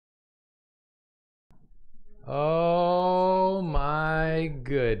Oh my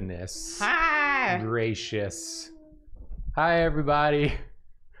goodness. Hi. Gracious. Hi everybody.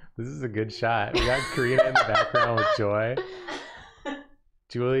 This is a good shot. We got Karina in the background with Joy.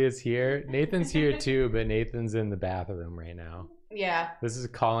 Julia's here. Nathan's here too, but Nathan's in the bathroom right now. Yeah. This is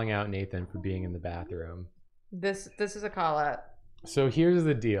calling out Nathan for being in the bathroom. This is a call out. So here's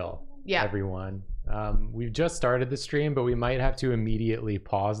the deal, everyone. We've just started the stream, but we might have to immediately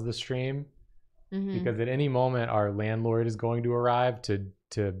pause the stream because at any moment our landlord is going to arrive to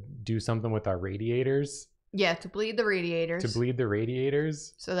do something with our radiators. Yeah, to bleed the radiators.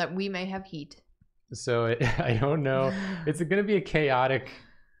 So that we may have heat. So I don't know. It's going to be a chaotic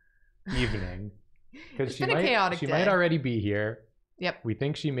evening because she might already be here. Yep. We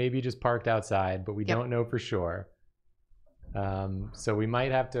think she may be just parked outside, but we don't know for sure. So we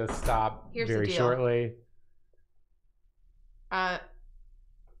might have to stop very shortly. I'm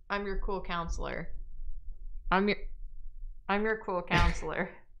your cool counselor. I'm your cool counselor.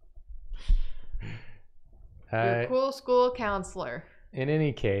 Your cool school counselor. In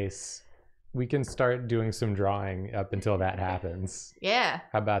any case, we can start doing some drawing up until that happens. Yeah.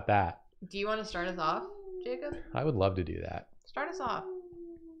 How about that? Do you want to start us off, Jacob? I would love to do that. Start us off.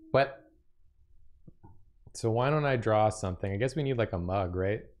 What? So why don't I draw something? I guess we need like a mug,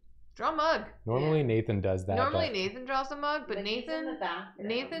 right? Draw a mug. Normally Nathan does that. Normally Nathan draws a mug, but Nathan's in the bathroom.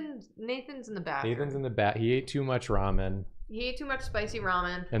 Nathan's in the bath. He ate too much ramen. He ate too much spicy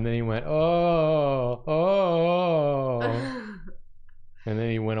ramen. And then he went, oh. And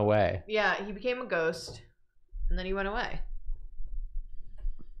then he went away. Yeah, he became a ghost. And then he went away.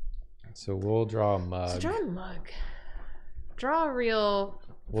 So we'll draw a mug. So draw a mug. Draw a real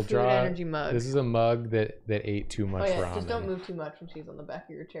food energy mug. This is a mug that ate too much ramen. Just don't move too much when she's on the back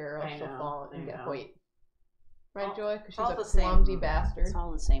of your chair or else she'll fall and get white. Right, Joy? Because she's a clumsy bastard. It's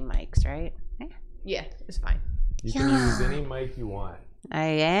all the same mics, right? Yeah, it's fine. You can use any mic you want. I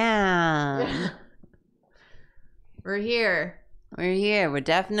am. We're here. We're here. We're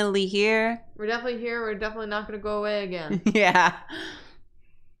definitely here. We're definitely here. We're definitely not going to go away again. Yeah.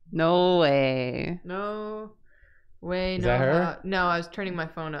 No way. No way. Is that her? No, I was turning my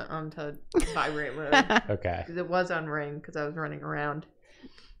phone on to vibrate mode. Okay. Because it was on ring because I was running around.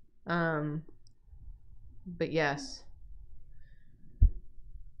 But yes.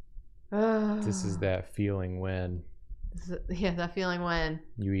 This is that feeling when. That feeling when.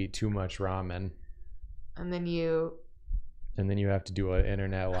 You eat too much ramen. And then you have to do an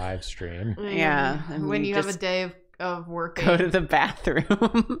internet live stream. Yeah. When you have a day of working. Go to the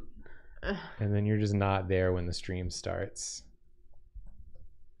bathroom. And then you're just not there when the stream starts.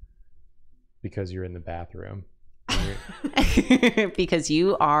 Because you're in the bathroom. Because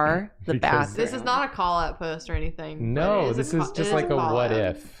you are the bathroom. This is not a call-out post or anything. No, this is just like a what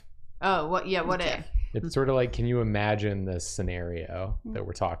if. Oh, what? Yeah, what if? It's sort of like, can you imagine this scenario that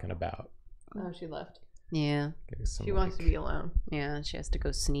we're talking about? Oh, she left. Yeah. She wants to be alone. Yeah, she has to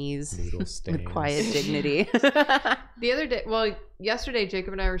go sneeze with quiet dignity. The other day, yesterday,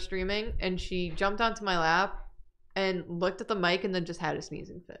 Jacob and I were streaming, and she jumped onto my lap and looked at the mic and then just had a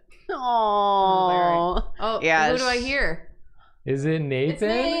sneezing fit. Oh, yeah. Who do I hear? Is it Nathan?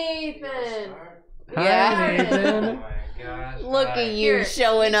 It's Nathan. Hi, Nathan. Oh my gosh. Look at you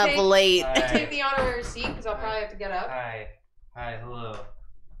showing up late. Take the honorary seat because I'll probably have to get up. Hi, hello.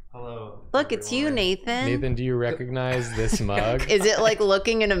 Look, it's you, Nathan. Nathan, do you recognize this mug? Is it like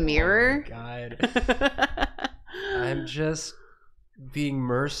looking in a mirror? Oh my God. I'm just being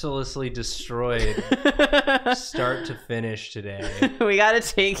mercilessly destroyed start to finish today. We got to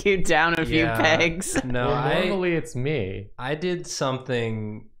take you down a few pegs. No, normally it's me. I did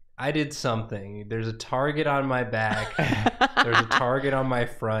something. There's a target on my back. There's a target on my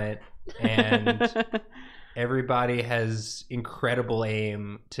front. And everybody has incredible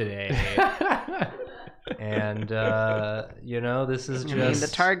aim today. And, this is just... I mean, the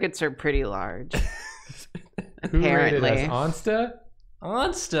targets are pretty large. Apparently. Who Onsta?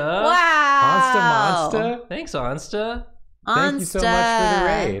 Onsta? Wow! Onsta? Thanks, Onsta. Thank you so much for the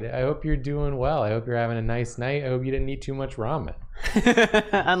raid. I hope you're doing well. I hope you're having a nice night. I hope you didn't eat too much ramen.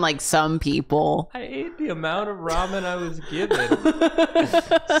 Unlike some people. I ate the amount of ramen I was given.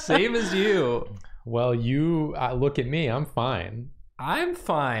 Same as you. Well, you look at me. I'm fine. I'm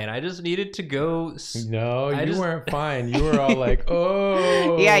fine. I just needed to go. No, you weren't fine. You were all like,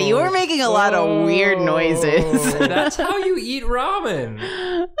 oh. Yeah, you were making a lot of weird noises. That's how you eat ramen.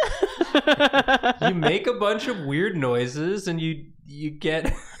 You make a bunch of weird noises and you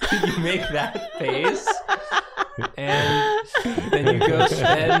make that face. And then you go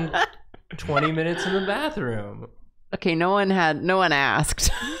spend 20 minutes in the bathroom. Okay, no one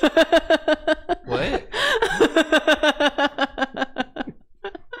asked. What?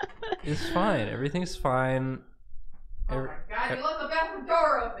 fine. Everything's fine. Oh my god, you left the bathroom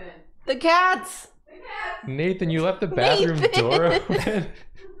door open. The cats. Nathan, you left the bathroom door open.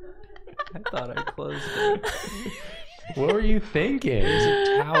 I thought I closed it. What were you thinking? There's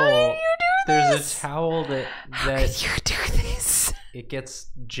a towel. How did you do There's this? a towel that How did you do this? it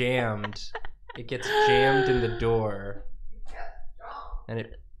gets jammed. It gets jammed in the door, and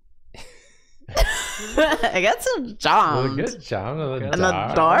it. I got some Well, jam. good job on the In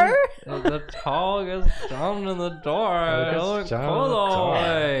the door? The towel gets jammed in the door. It It gets won't jammed go in the door.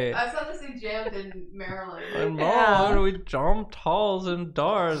 away. I saw this thing jammed in Maryland. And Yeah. Mom, we jam towels in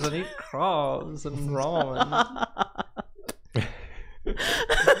doors and eat crabs and ramen.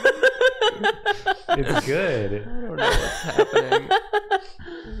 It's good. I don't know what's happening.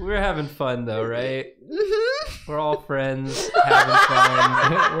 We're having fun though, right? We're all friends having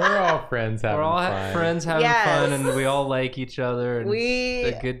fun. We're all friends having We're all fun. friends having Yes. fun, and we all like each other. And We-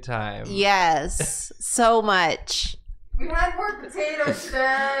 it's a good time. Yes, so much. We had more potatoes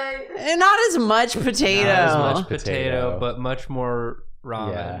today. And not as much potato. Not as much Potato. potato, but much more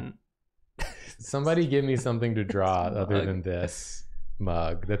ramen. Somebody give me something to draw other Mug. than this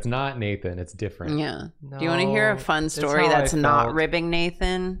mug. That's not Nathan. It's different. Yeah. Do you want to hear a fun story how I that's not felt. ribbing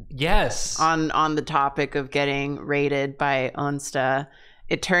Nathan? Yes. On the topic of getting rated by Onsta,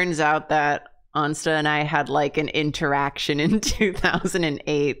 it turns out that Onsta and I had like an interaction in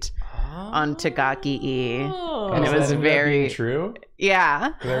 2008 on Tagaki E. And it Does was that end up very being true.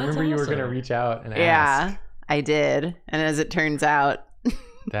 Yeah. 'Cause I remember you were gonna awesome. reach out and Yeah, ask. I did. And as it turns out,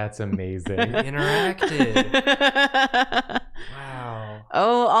 That's amazing. Interacted. Wow.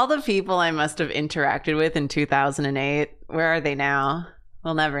 oh, all the people I must have interacted with in 2008, where are they now?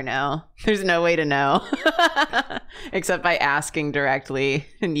 We'll never know. There's no way to know. Except by asking directly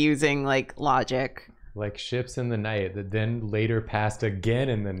and using like logic. Like ships in the night that then later passed again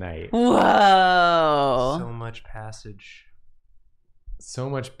in the night. Whoa. So much passage. So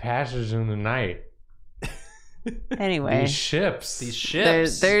much passage in the night. Anyway, These ships. These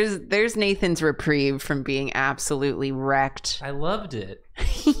ships. there's Nathan's reprieve from being absolutely wrecked. I loved it.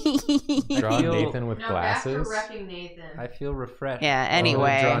 Draw feel- Nathan with Now back to glasses. wrecking Nathan. I feel refreshed. Yeah, I'm gonna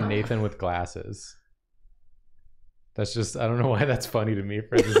anyway. draw Nathan with glasses. That's just, I don't know why that's funny to me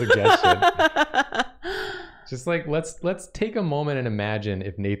for the suggestion. Just like let's take a moment and imagine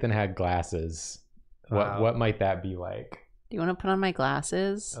if Nathan had glasses. Wow. What might that be like? Do you want to put on my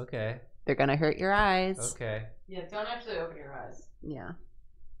glasses? Okay. They're gonna hurt your eyes. Okay. Yeah, don't actually open your eyes. Yeah.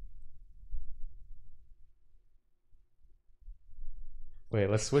 Wait,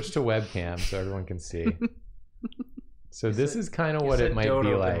 let's switch to webcam so everyone can see. So this is kind of You what said it might don't be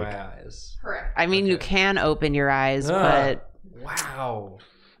open like. my eyes. Correct. I mean, you Okay. can open your eyes, Ah. but Wow.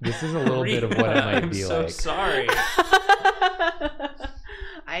 This is a little bit of what it might I'm be so like. sorry.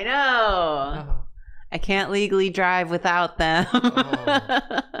 I know. Oh. I can't legally drive without them.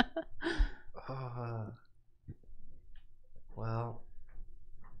 Well,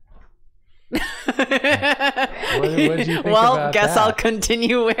 What did you think well, about guess that? I'll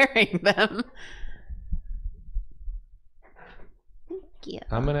continue wearing them. Thank you.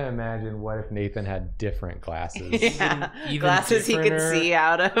 I'm gonna imagine what if Nathan had different glasses. Yeah, even glasses he could differenter. see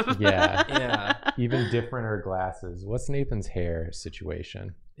out of. Yeah. yeah, Even differenter glasses. What's Nathan's hair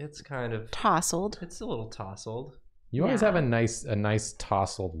situation? it's kind of Tousled. it's a little tousled. You always Yeah. have a nice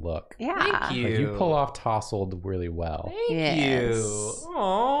tousled look. Yeah. Thank you. Like you pull off tousled really well. Thank Yes. you.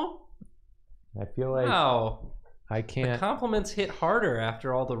 Oh, I feel like wow. I The can't. compliments hit harder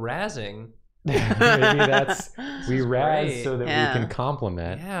after all the razzing. Maybe that's we is razz great. so that Yeah. we can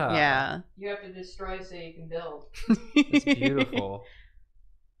compliment. Yeah. Yeah. You have to destroy so you can build. It's beautiful.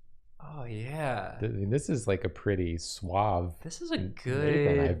 Oh yeah. This is like a pretty suave This is a Nathan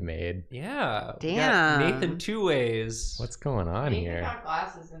I've good. made. Yeah. we got Damn. Nathan two ways. What's going on Nathan here? got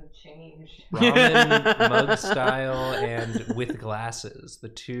glasses and changed. Ramen mug style and with glasses, the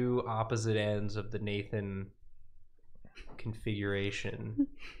two opposite ends of the Nathan configuration.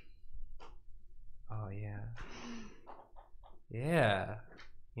 Oh yeah, yeah.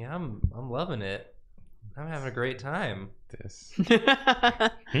 I'm loving it. I'm having a great time. This.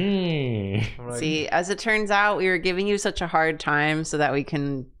 I'm like, See, as it turns out, we were giving you such a hard time so that we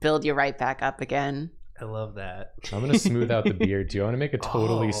can build you right back up again. I love that. I'm gonna smooth out the beard too. I want to make a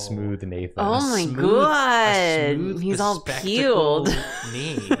totally Oh. smooth Nathan. Oh my smooth- god. smooth, He's all bespectacled peeled.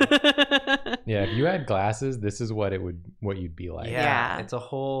 me. Yeah, if you had glasses, this is what you'd be like. Yeah. It's a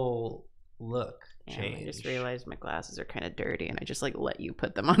whole look Damn, change. I just realized my glasses are kind of dirty and I just like let you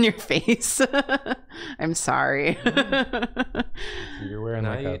put them on your face. I'm sorry. So you're wearing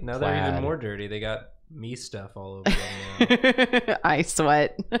now, like a now they're even plaid. more dirty. They got me stuff all over them now. Eye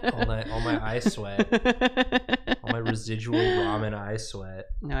sweat. all my eye sweat. All my residual ramen eye sweat.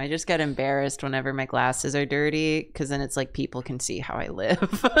 No, I just get embarrassed whenever my glasses are dirty because then it's like people can see how I live.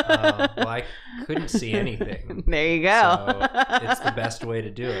 Well, I couldn't see anything. There you go. So it's the best way to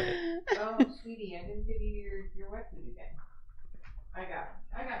do it. Oh, sweetie, I didn't give you your wet food again. I got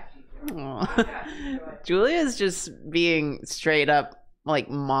you. I got you. Julia's just being straight up like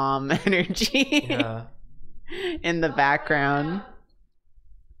mom energy in the background.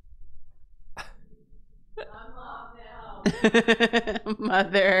 I'm mom now.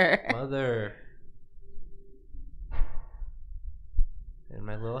 Mother. In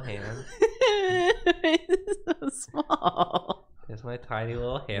my little hand. It's so small. There's my tiny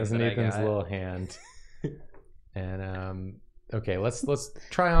little hand. There's Nathan's little hand. And okay, let's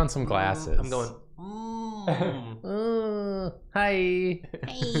try on some glasses. I'm going. Hi.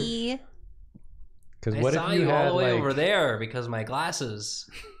 Hey. Because I what saw if you you had all the way like, over there because my glasses.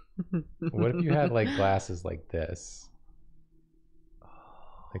 what if you had like glasses like this,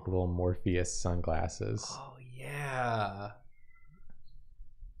 like little Morpheus sunglasses? Oh yeah.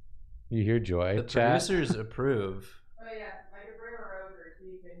 You hear Joy? The chat? producers approve. Oh yeah, I can bring her over so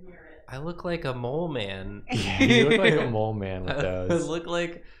you can hear it. I look like a mole man. You look like a mole man with I those. look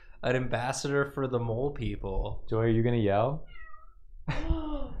like an ambassador for the mole people. Joy, are you gonna yell?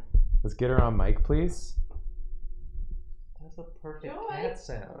 Let's get her on mic, please. That's a perfect Joy. cat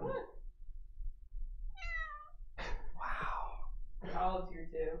sound. What? Wow. Olive's here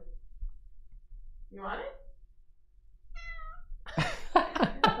too. You want it?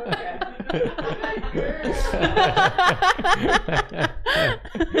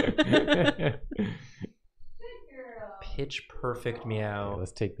 Pitch perfect meow. Okay,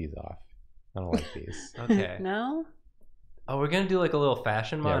 let's take these off. I don't like these. Okay. No? Oh, we're gonna do like a little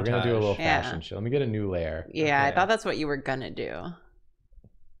fashion montage. Yeah, we're gonna do a little Yeah. fashion show. Let me get a new layer. Yeah, I Okay. thought that's what you were gonna do.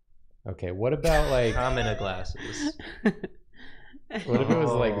 Okay, what about like Kamina glasses. what if it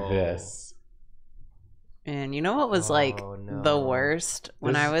was like Oh. this? And you know what was like Oh, no. the worst?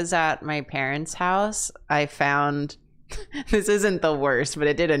 When I This- was at my parents' house, I found this isn't the worst, but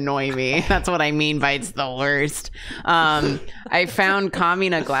it did annoy me. That's what I mean by it's the worst. I found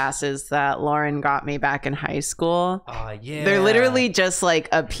Kamina glasses that Lauren got me back in high school. Yeah. They're literally just like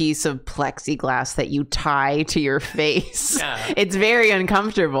a piece of plexiglass that you tie to your face. Yeah. It's very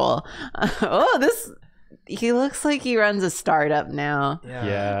uncomfortable. He looks like he runs a startup now.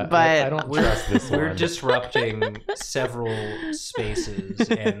 Yeah, But I don't trust this We're one. disrupting several spaces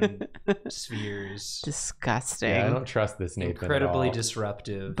and spheres. Disgusting. Yeah, I don't trust this Nathan. Incredibly at all.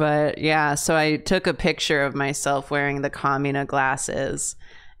 disruptive. But yeah, so I took a picture of myself wearing the Kamina glasses,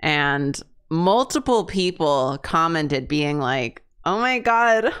 and multiple people commented being like, "Oh my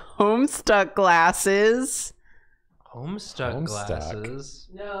god, Homestuck glasses." Homestuck Homestuck. glasses.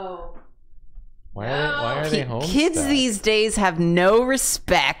 No. Why are they home? Kids stuck? these days have no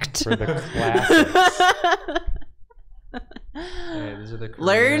respect For the classics. Hey, these are the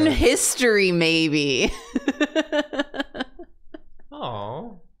Learn Korea- history, maybe.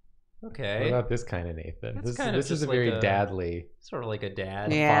 Oh, What okay. about this kind of Nathan? That's This kind of is just a very like a- dadly, Sort of like a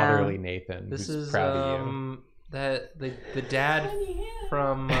dad. Yeah. fatherly Nathan. This who's is proud of you. that the dad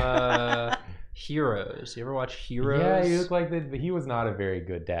from Heroes. You ever watch Heroes? Yeah, you look like he was not a very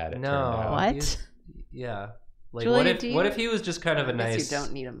good dad. It turned out. What? he's- Yeah. Like Julia, what if he was just kind of a I guess nice you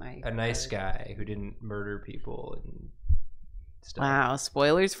don't need a mic. guy who didn't murder people and stuff. Wow,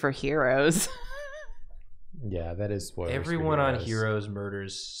 spoilers for Heroes. Yeah, that is spoilers. for Everyone on Heroes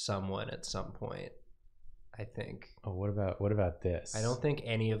murders someone at some point, I think. Oh, what about this? I don't think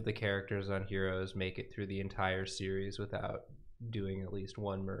any of the characters on Heroes make it through the entire series without doing at least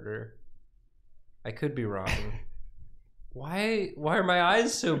one murder. I could be wrong. Why are my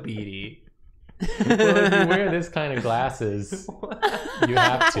eyes so beady? Well, if you wear this kind of glasses, you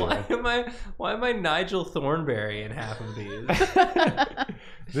have to. Why am I Nigel Thornberry in half of these?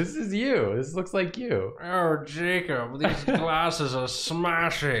 This is you. This looks like you. Oh, Jacob, these glasses are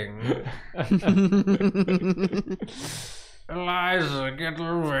smashing. Eliza, get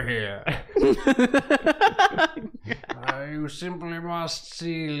over here. You simply must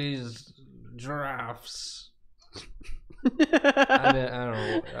see these giraffes.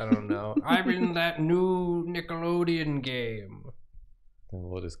 I don't know. I'm in that new Nickelodeon game. And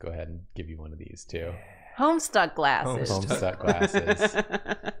we'll just go ahead and give you one of these too. Homestuck glasses. Homestuck glasses.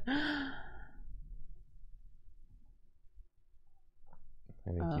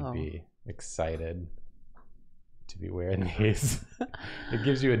 I think you'd be excited to be wearing these. It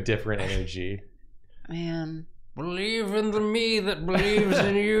gives you a different energy. Man, Believe in the me that believes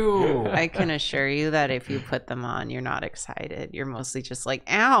in you. I can assure you that if you put them on, you're not excited. You're mostly just like,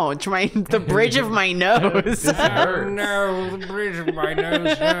 ouch, the bridge of my nose. Oh no, the bridge of my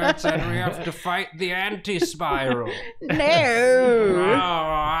nose hurts and we have to fight the anti-spiral. No.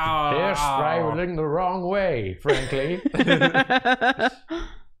 They're spiraling the wrong way, frankly.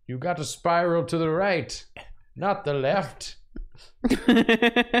 You got to spiral to the right, not the left.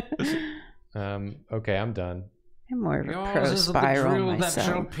 Okay, I'm done. I'm more of a Yours pro is the spiral drill that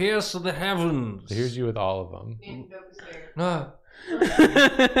shall myself. pierce the heavens. So here's you with all of them.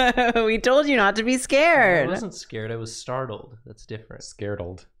 We told you not to be I scared. wasn't scared. I was startled. That's different.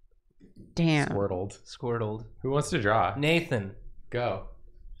 Scaredled. Damn. Squirtled. Squirtled. Who wants to draw? Nathan. Go.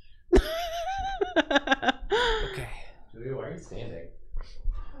 Okay. Julia, why are you standing?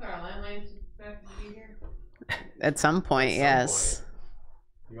 At some point, yes. Point.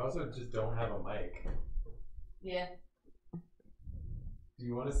 You also just don't have a mic. Yeah. Do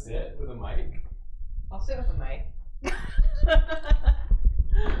you want to sit with a mic? I'll sit with a mic.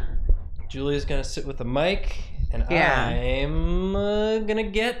 Julia's gonna sit with the mic, and Yeah. I'm gonna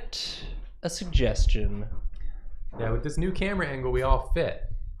get a suggestion. Yeah, with this new camera angle, we all fit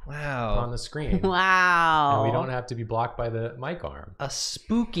on Wow. the screen. Wow. And we don't have to be blocked by the mic arm. A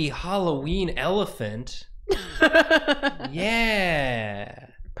spooky Halloween elephant. Yeah.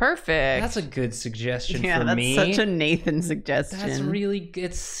 Perfect. That's a good suggestion Yeah, for that's me. such a Nathan suggestion. That's really good.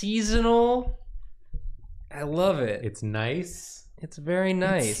 It's seasonal. I love it. It's nice. It's very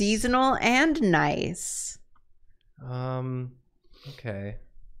nice. It's seasonal and nice. Okay.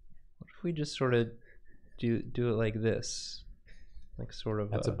 What if we just sort of do it like this? Like sort of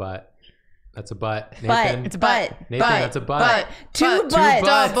That's a butt. That's a butt. Butt. Nathan, It's butt. Nathan, butt. that's a butt. Two butt. butts.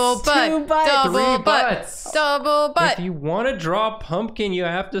 Double butt. Two butts. Double Three butt. butts. Double butt. If you want to draw a pumpkin, you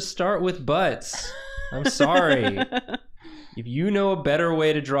have to start with butts. I'm sorry. If you know a better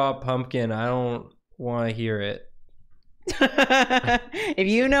way to draw a pumpkin, I don't want to hear it. If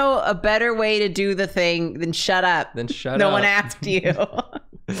you know a better way to do the thing, then shut up. Then shut No up. one asked you.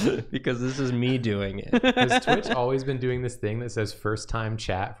 Because this is me doing it. Has Twitch always been doing this thing that says first time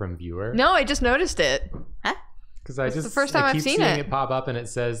chat from viewer? No, I just noticed it. Because I It's just the first time I I've keep seen seeing it. pop up and it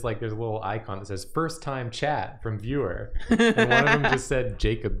says like there's a little icon that says first time chat from viewer. And one of them just said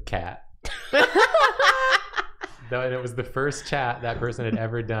Jacob Cat. And it was the first chat that person had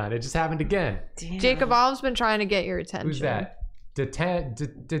ever done. It just happened again. Damn. Jacob Olive's been trying to get your attention. Who's that?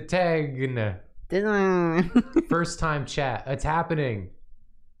 Detag. First time chat. It's happening.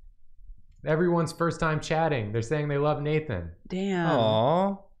 Everyone's first time chatting. They're saying they love Nathan. Damn.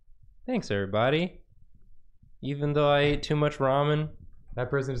 Aw. Thanks, everybody. Even though I ate too much ramen. That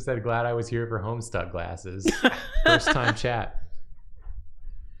person just said, glad I was here for Homestuck glasses. First time chat.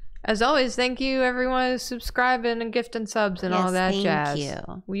 As always, thank you everyone who's subscribing and gifting subs and all that jazz.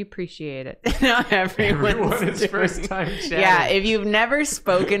 you. We appreciate it. Not Everyone is doing- first time chatting. Yeah, if you've never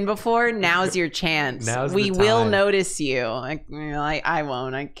spoken before, now's your chance. Now's we the will time. notice you. I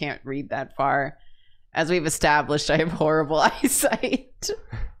won't. I can't read that far. As we've established, I have horrible eyesight.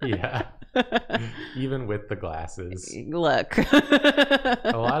 Yeah. Even with the glasses. Look.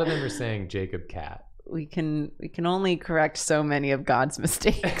 A lot of them are saying Jacob Cat. we can only correct so many of God's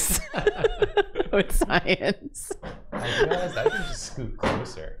mistakes with science. I realized I can just scoot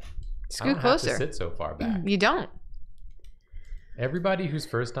closer. I Scoot don't have closer. to sit so far back. You don't. Everybody who's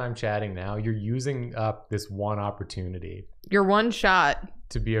first time chatting now, you're using up this one opportunity You're one shot.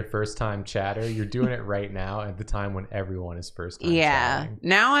 to be a first time chatter. You're doing it right now at the time when everyone is first time Yeah. chatting.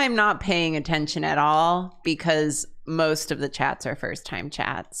 Now I'm not paying attention at all because most of the chats are first time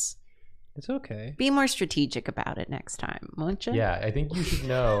chats. It's okay. Be more strategic about it next time, won't you? Yeah, I think you should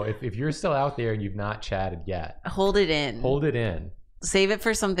know if you're still out there and you've not chatted yet, Hold it in. hold it in. Save it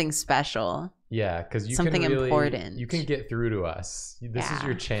for something special. Yeah, because you Something can really, important. you can get through to us. This is Yeah.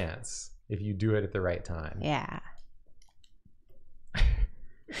 your chance if you do it at the right time. Yeah.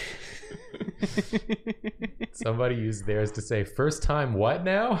 Somebody used theirs to say, first time what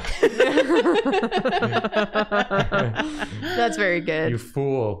now? That's very good. You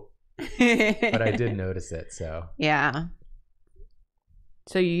fool. But I did notice it, so. Yeah.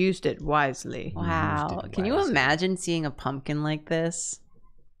 So you used it wisely. Wow. used it Can you wisely. imagine seeing a pumpkin like this?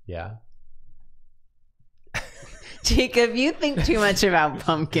 Yeah. Jacob, you think too much about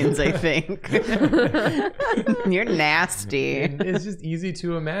pumpkins, I think. You're nasty. And it's just easy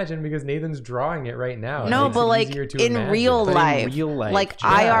to imagine because Nathan's drawing it right now. It No, makes but it like easier to in imagine. real But in life, real life, like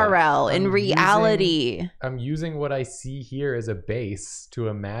yeah. IRL, in I'm reality. I'm using what I see here as a base to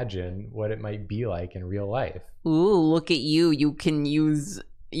imagine what it might be like in real life. Ooh, look at you. You can use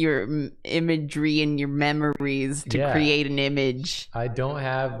imagery and your memories to create an image. I don't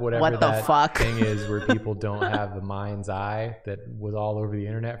have whatever that thing is where people don't have the mind's eye that was all over the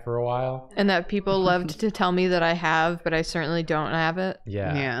internet for a while. And that people loved to tell me that I have, but I certainly don't have it.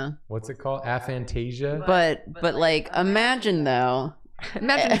 Yeah. What's it called? Aphantasia? But like, imagine though.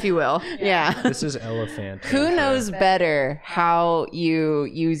 Imagine if you will. Yeah. This is elephant. Who knows better how you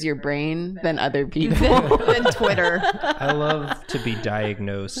use your brain than other people? Than Twitter. I love to be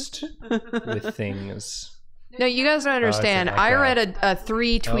diagnosed with things. No, you guys don't understand. I read a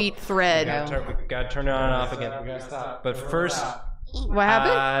 3-tweet thread. Gotta turn it on and off again. We gotta stop. But first, What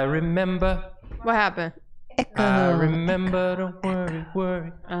happened? I remember. What happened? I remember. Don't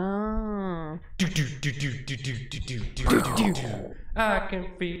worry. Oh. I can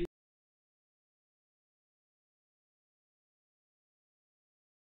feel.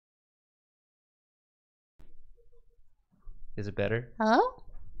 Is it better? Hello?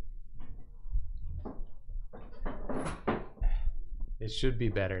 It should be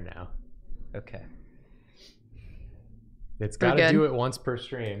better now. Okay. It's got to do it once per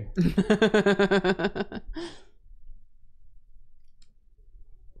stream.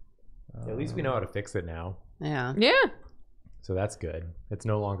 At least we know how to fix it now. Yeah. Yeah. So that's good. It's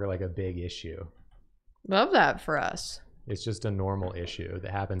no longer like a big issue. Love that for us. It's just a normal issue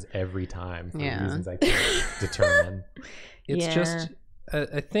that happens every time for reasons I can't determine. It's just,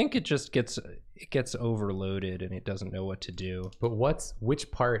 I think it just gets overloaded and it doesn't know what to do. But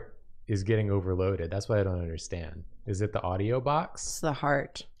which part is getting overloaded? That's what I don't understand. Is it the audio box? It's the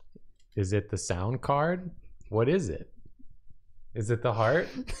heart. Is it the sound card? What is it? Is it the heart?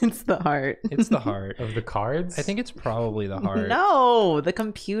 It's the heart. It's the heart Of the cards? I think it's probably the heart. No, the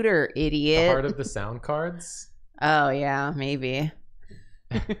computer, idiot. The heart of the sound cards? Oh, yeah, maybe.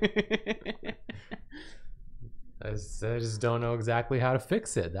 I just don't know exactly how to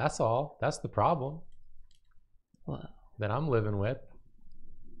fix it. That's all. That's the problem. Whoa. That I'm living with.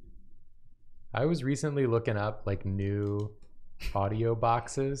 I was recently looking up like new audio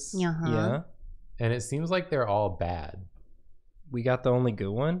boxes. Yeah. And it seems like they're all bad. We got the only good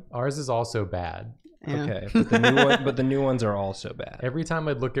one. Ours is also bad. Yeah. Okay, but the new ones are also bad. Every time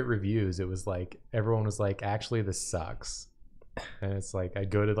I'd look at reviews, it was like everyone was like, "Actually, this sucks." And it's like I'd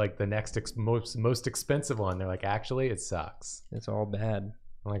go to like the next most expensive one. They're like, "Actually, it sucks." It's all bad.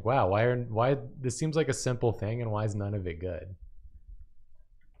 I'm like, "Wow, why this seems like a simple thing, and why is none of it good?"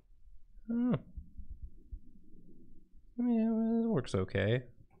 I mean, it works okay.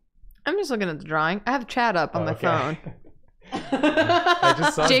 I'm just looking at the drawing. I have chat up on my phone. I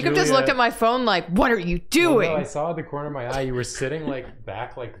just saw Jacob just looked at my phone like, "What are you doing?" Well, no, I saw at the corner of my eye you were sitting like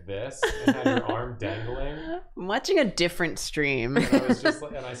back like this and had your arm dangling. I'm watching a different stream. And I was just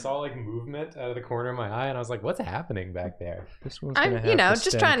like, and I saw like movement out of the corner of my eye, and I was like, "What's happening back there?" This one's gonna I'm, have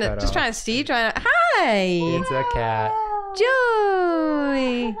just trying to see, Hi, It's a cat.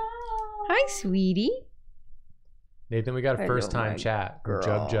 Joy. Hi, sweetie. Nathan, we got a first time chat from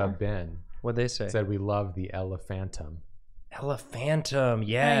girl. Jub Ben. What'd they say? Said we love the Elephantum. Elephantum,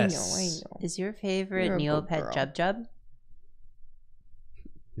 yes. I know. Is your favorite You're a good Neopet girl. Jub?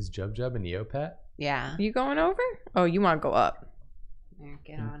 Is Jub a Neopet? Yeah. You going over? Oh, you want to go up?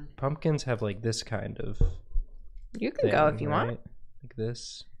 Get on. Pumpkins have like this kind of You can thing, go if you want. right? Like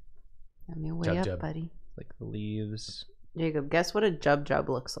this, Let me way up, Jub. buddy. like the leaves. Jacob, guess what a Jub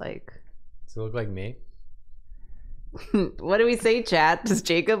looks like? Does it look like me? What do we say, chat? Does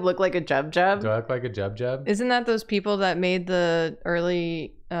Jacob look like a Jub? Do I look like a Jub? Isn't that those people that made the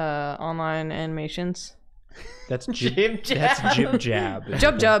early online animations? That's Jib Jab. That's Jib Jab.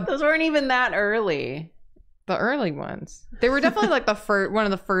 Jub. Those weren't even that early. The early ones. They were definitely like one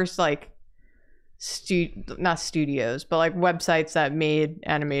of the first like not studios, but like websites that made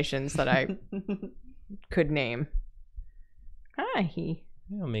animations that I could name. Hi.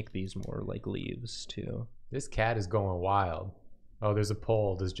 I'll make these more like leaves too. This cat is going wild. Oh, there's a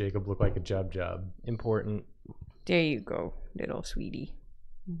poll. Does Jacob look like a Jub? Important. There you go, little sweetie.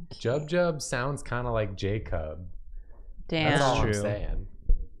 Jub sounds kind of like Jacob. Damn. That's all I'm true. saying.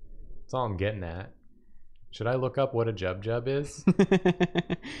 That's all I'm getting at. Should I look up what a Jub is?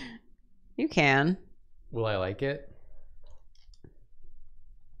 You can. Will I like it?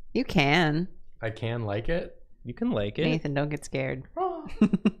 You can. I can like it? You can like it. Nathan, don't get scared.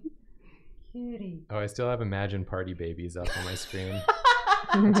 Cutie. Oh, I still have Imagine Party Babies up on my screen.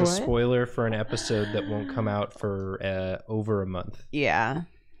 It's a What? spoiler for an episode that won't come out for over a month. Yeah.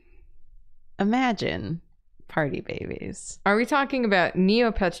 Imagine Party Babies. Are we talking about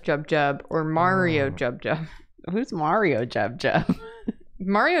Neopets Jub or Mario Jub? Who's Mario Jub?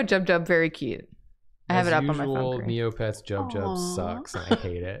 Mario Jub, very cute. I have As it up usual, on my phone. Neopets Jub sucks, and I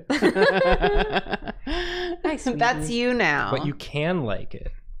hate it. That's you now. But you can like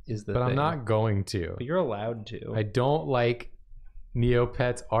it, is the But thing. I'm not going to. But you're allowed to. I don't like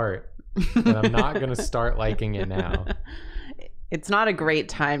Neopets art, and I'm not going to start liking it now. It's not a great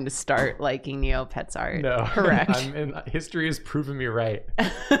time to start liking Neopets art. No, Correct. History has proven me right.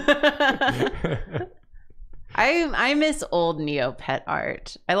 I miss old Neopet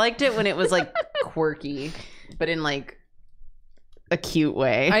art. I liked it when it was like quirky, but in like a cute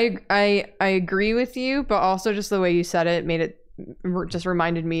way. I agree with you, but also just the way you said it made it just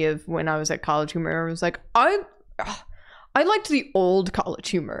reminded me of when I was at College Humor. I was like, I liked the old College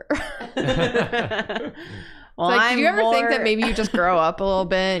Humor. Well, like, do you ever think that maybe you just grow up a little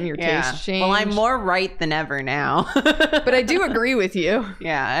bit and your taste change? Well, I'm more right than ever now. But I do agree with you.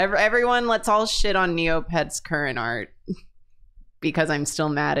 Yeah, everyone, let's all shit on Neopets' current art because I'm still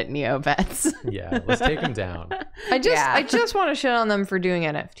mad at Neopets. Yeah, let's take them down. I just want to shit on them for doing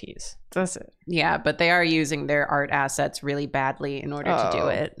NFTs. That's it. Yeah, but they are using their art assets really badly in order to do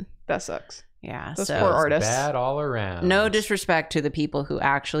it. That sucks. Yeah, Those so poor artists. Bad all around. no disrespect to the people who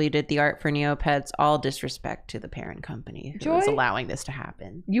actually did the art for Neopets. All disrespect to the parent company who is Joy? allowing this to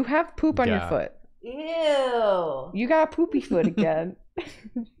happen. You have poop on your Yeah. foot. Ew. You got poopy foot again.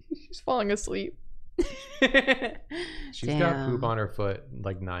 She's falling asleep. She's got poop on her foot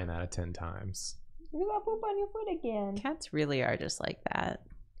like 9 out of 10 times. You got poop on your foot again. Cats really are just like that.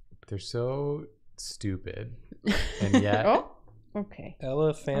 They're so stupid. And yet... Oh, okay. Ella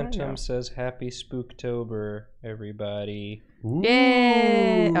I Phantom know. says happy Spooktober, everybody. Ooh.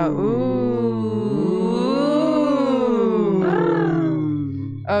 Yay! Oh,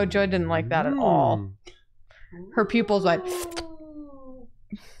 ooh. Oh, Joy didn't like that at all. Her pupils went.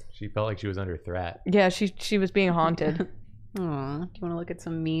 She felt like she was under threat. Yeah, she was being haunted. Aw, do you want to look at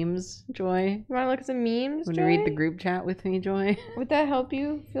some memes, Joy? You want to look at some memes? Want Joy? to read the group chat with me, Joy? Would that help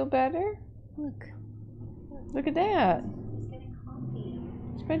you feel better? Look. Look at that.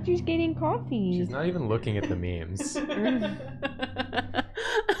 Spencer's getting coffee. She's not even looking at the memes.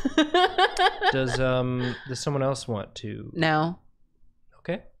 Does someone else want to? No.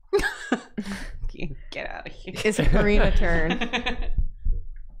 Okay. Get out of here. It's Karina turn.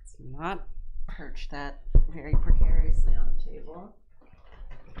 Let's not perch that very precariously on the table.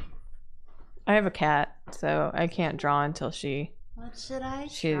 I have a cat, so I can't draw until she What should I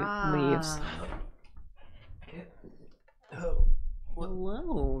leaves. Oh.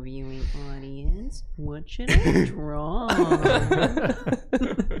 Hello, viewing audience. What should I draw?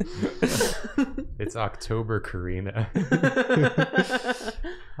 It's October, Karina.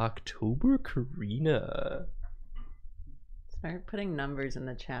 October Karina. Start putting numbers in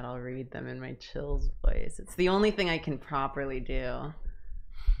the chat. I'll read them in my chills voice. It's the only thing I can properly do.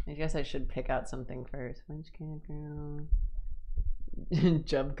 I guess I should pick out something first. Which cat girl?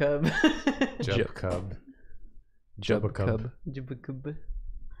 Jub Cub. Jub Cub. Jub Cub. Jub Cub.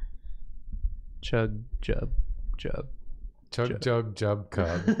 Chug Jub Jub. Chug Jug Jub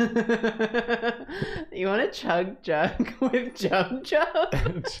Cub. You want to chug jug with Jub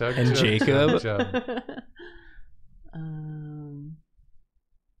Jub? Chug And Jug Jacob? Jub Jub.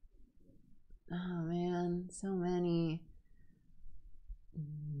 Oh man, so many.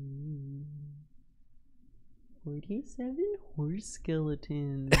 47 horse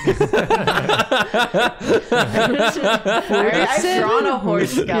skeletons. I've drawn a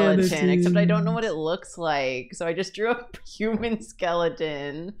horse skeleton, except I don't know what it looks like. So I just drew a human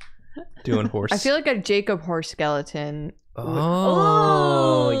skeleton. Doing horse. I feel like a Jacob horse skeleton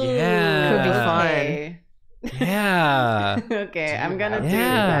Oh, yeah. Could be fun. Okay. Yeah. Okay, I'm gonna have do the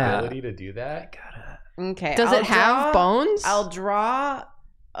Yeah. ability to do that. Okay. Does it have bones? I'll draw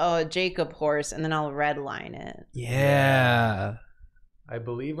a Jacob horse and then I'll redline it. Yeah. I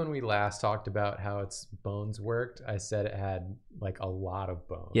believe when we last talked about how its bones worked, I said it had like a lot of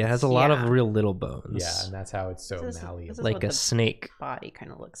bones. Yeah, it has a lot Yeah. of real little bones. Yeah, and that's how it's so This is- malleable. this is Like what a the snake. body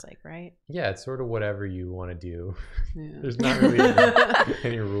kind of looks like, right? Yeah, it's sort of whatever you want to do. Yeah. There's not really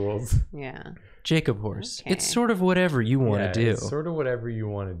any rules. Yeah. Jacob horse. Okay. It's sort of whatever you want Yeah, to do. It's sort of whatever you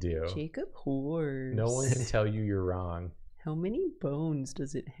want to do. Jacob horse. No one can tell you you're wrong. How many bones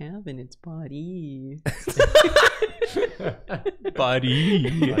does it have in its body?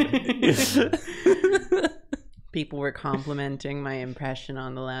 Buddy. People were complimenting my impression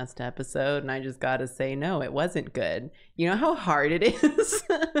on the last episode, and I just gotta say, no, it wasn't good. You know how hard it is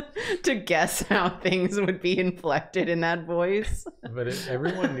to guess how things would be inflected in that voice? But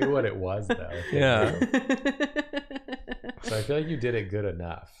everyone knew what it was, though. Yeah. So I feel like you did it good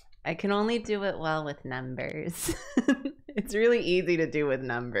enough. I can only do it well with numbers. It's really easy to do with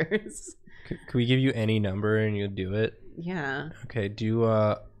numbers. Can we give you any number and you'll do it? Yeah. Okay, do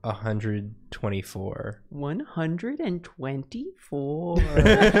 124. 124. She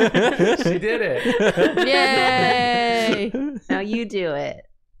did it. Yay! Now you do it.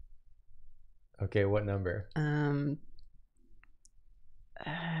 Okay, what number?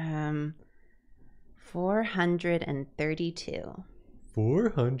 432.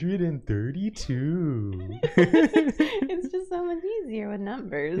 432. It's just so much easier with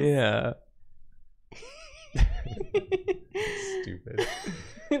numbers. Yeah. Stupid.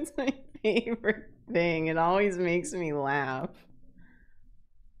 It's my favorite thing. It always makes me laugh.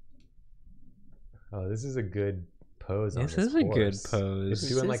 Oh, this is a good pose. This on is a good horse. pose. It's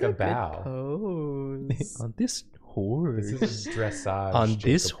doing like a bow. Pose. On this horse. This is dressage. On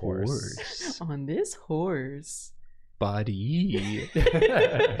this Jacob horse. On this horse. Body.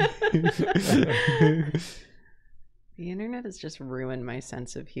 The internet has just ruined my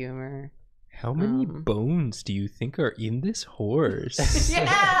sense of humor. How many bones do you think are in this horse?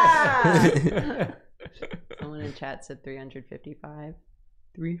 Yeah! Someone in chat said 355.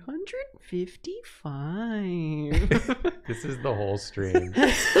 355. This is the whole stream.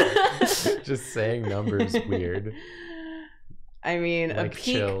 Just saying numbers weird. I mean, Like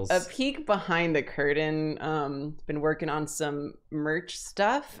a peek behind the curtain. Been working on some merch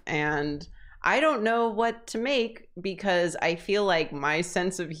stuff, and I don't know what to make because I feel like my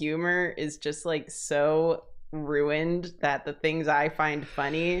sense of humor is just like so ruined that the things I find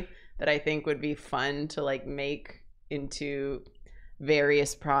funny that I think would be fun to like make into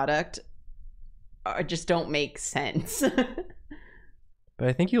various product just don't make sense. But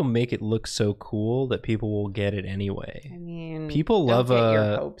I think you'll make it look so cool that people will get it anyway. I mean, people don't love get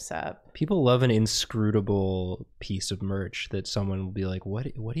your hopes up. People love an inscrutable piece of merch that someone will be like, "What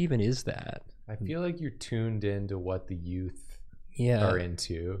even is that?" I feel like you're tuned into what the youth Yeah. are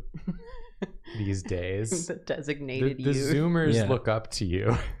into these days. The designated The youth. Zoomers Yeah. look up to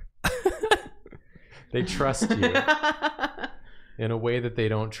you. They trust you in a way that they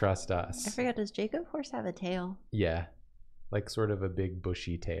don't trust us. I forgot, does Jacob Horse have a tail? Yeah. Like sort of a big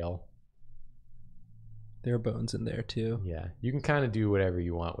bushy tail. There are bones in there too. Yeah. You can kind of do whatever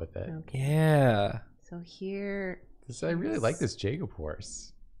you want with it. Okay. Yeah. So here, I really like this Jacob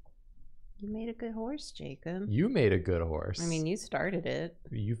horse. you made a good horse, Jacob. You made a good horse. I mean, you started it.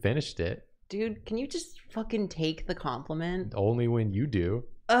 You finished it. Dude, can you just fucking take the compliment? Only when you do.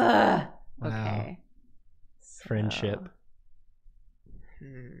 Ugh. Wow. Okay. Friendship.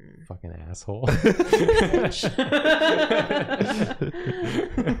 Fucking asshole.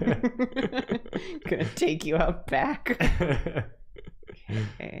 Gonna take you out back.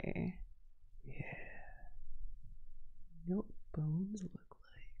 Okay. Yeah. What bones look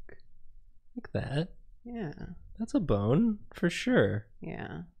like? Like that. Yeah. That's a bone for sure.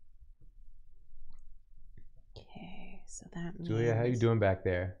 Yeah. Okay. So that means... Julia, how you doing back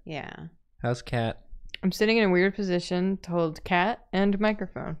there? Yeah. How's Cat? I'm sitting in a weird position to hold cat and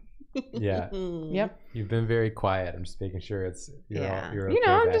microphone. Yeah. Yep. You've been very quiet. I'm just making sure you're Yeah. okay You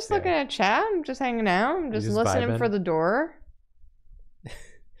know, I'm back just looking there. at chat. I'm just hanging out. I'm just just listening vibing? for the door.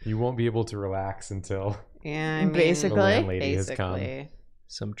 You won't be able to relax until Yeah, I mean, Basically. the landlady has come. basically.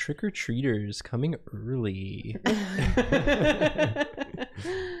 Some trick-or-treaters coming early.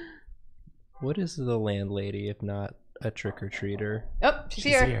 What is the landlady if not a trick-or-treater? Oh, she's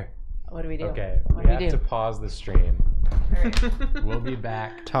She's here. here. What do we do? Okay, What we do we have do? to pause the stream. All right. We'll be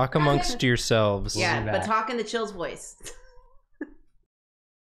back. Talk amongst yourselves. Yeah, be but back. talk in the Chill's voice.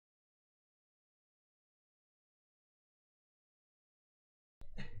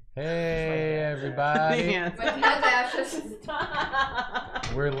 Hey, everybody. Yeah.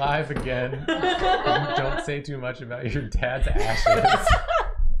 We're live again. Don't say too much about your dad's ashes.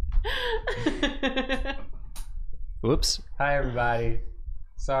 Whoops. Hi, everybody.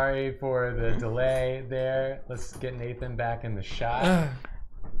 Sorry for the delay there. Let's get Nathan back in the shot. I'm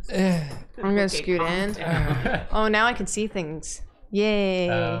gonna Okay, scoot calm in. down. Oh, now I can see things. Yay.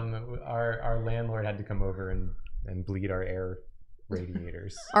 Our landlord had to come over and bleed our air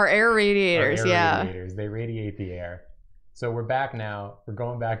radiators. Our air radiators, Our air yeah. radiators. They radiate the air. So we're back now. We're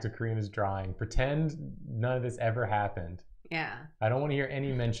going back to Karina's drawing. Pretend none of this ever happened. Yeah. I don't want to hear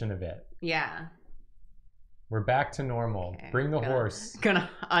any mention of it. Yeah. We're back to normal. Okay, Bring the gonna- horse. Gonna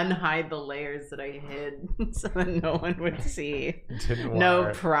unhide the layers that I hid so that no one would see. Didn't want No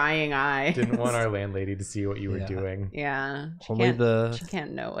our, prying eyes. didn't want our landlady to see what you were Yeah. doing. Yeah. She Only she the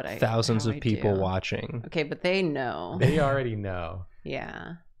can't know what I thousands how of I people do. watching. Okay, but they know. They already know.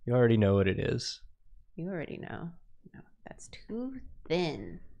 Yeah. You already know what it is. You already know. No, that's too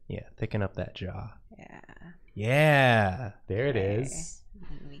thin. Yeah, thicken up that jaw. Yeah. Yeah. There it Okay. is. And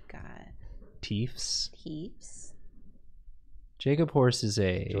then we got Teefs. Teefs. Jacob Horse is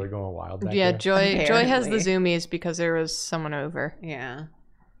a... Joy going wild back Yeah, there? Joy has the Apparently. zoomies because there was someone over. Yeah.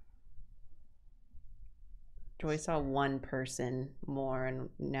 Joy saw one person more and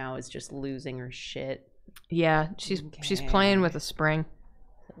now is just losing her shit. Yeah, she's playing with a spring.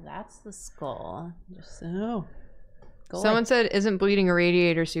 So that's the skull. Just Someone said, "Isn't bleeding a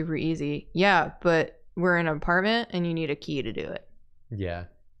radiator super easy?" Yeah, but we're in an apartment and you need a key to do it. Yeah.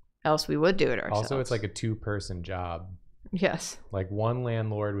 Else we would do it ourselves. Also, it's like a 2-person job. yes. Like one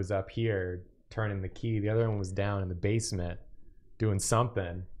landlord was up here turning the key. The other one was down in the basement doing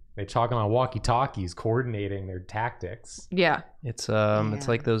something. They talking on walkie-talkies, coordinating their tactics. Yeah. It's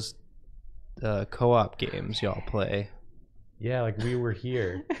like those co-op games y'all play. Yeah, like we were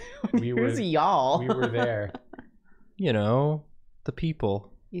here. Who's y'all? We were there. You know, the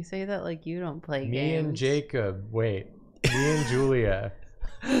people. You say that like you don't play games. Me and Jacob. Wait. Me and Julia.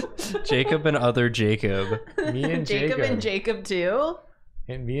 Jacob and other Jacob. Me and Jacob and Jacob too?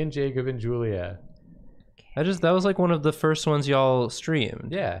 And me and Jacob and Julia. That was like one of the first ones y'all streamed.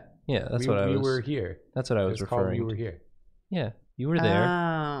 Yeah. Yeah, We were here. That's what I was It's called referring We Were to. Here. Yeah, you were there.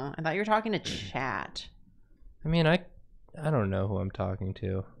 Oh, I thought you were talking to chat. I mean, I don't know who I'm talking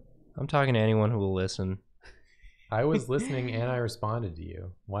to. I'm talking to anyone who will listen. I was listening and I responded to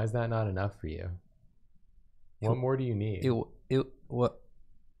you. Why is that not enough for you? What more do you need? It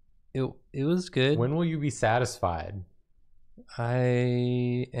was good. When will you be satisfied?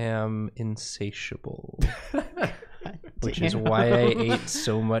 I am insatiable, which is why I ate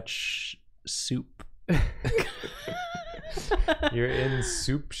so much soup. You're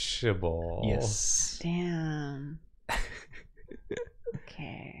insatiable. Yes. Damn.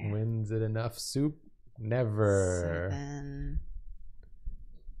 Okay. When's it enough soup? Never. 7.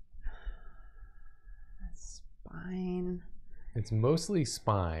 Spine. It's mostly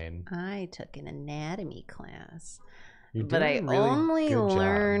spine. I took an anatomy class. You're But I doing a really only good job.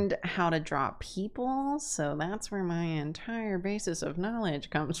 learned how to draw people, so that's where my entire basis of knowledge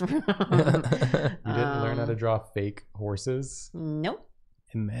comes from. You didn't learn how to draw fake horses? Nope.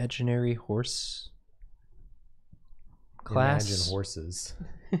 Imaginary horse class. Imagine horses.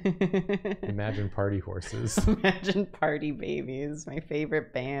 Imagine party horses. Imagine Party Babies, my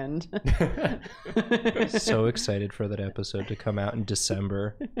favorite band. So excited for that episode to come out in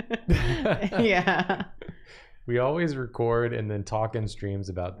December. Yeah. We always record and then talk in streams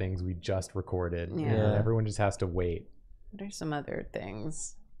about things we just recorded. Yeah. And everyone just has to wait. What are some other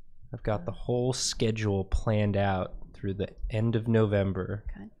things? I've got the whole schedule planned out through the end of November.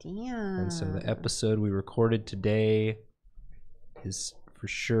 God damn. And so the episode we recorded today is for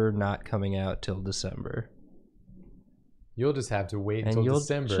sure not coming out till December. You'll just have to wait And until you'll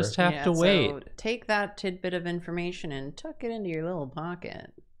December. just have to so wait. take that tidbit of information and tuck it into your little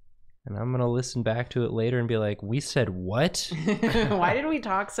pocket. And I'm going to listen back to it later and be like, we said what? Why did we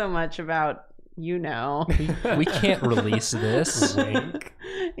talk so much about, you know? We can't release this. Wink.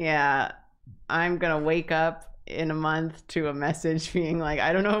 Yeah. I'm going to wake up in a month to a message being like,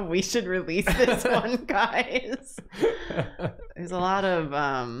 I don't know if we should release this one, guys. There's a lot of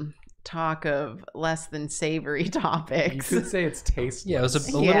talk of less than savory You topics. could say it's tasteless. Yeah, it was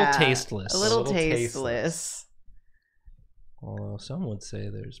a Yeah, little tasteless. A little little tasteless. Although some would say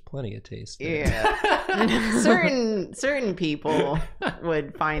there's plenty of taste there. Yeah. certain people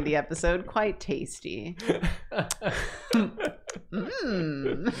would find the episode quite tasty.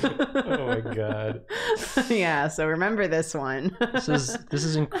 Oh my god. Yeah, so remember this one. This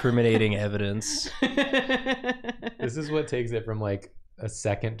is incriminating evidence. This is what takes it from like a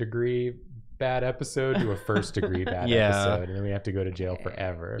second degree bad episode to a first degree bad Yeah. episode, and then we have to go to jail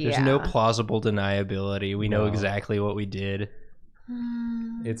forever. Yeah. There's no plausible deniability. We know No. exactly what we did.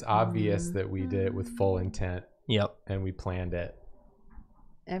 It's obvious that we did it with full intent Yep. and we planned it.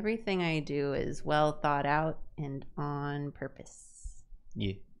 Everything I do is well thought out and on purpose.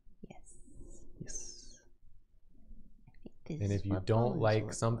 Yeah. Yes. Yes. This And if you what don't bones like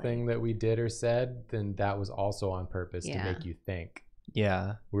look something like. that we did or said, then that was also on purpose to Yeah. make you think.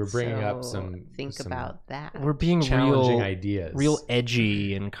 Yeah. We're bringing up So some think some about that. We're being challenging real ideas. real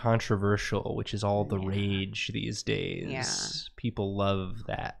edgy and controversial, which is all the Yeah. rage these days. Yeah. People love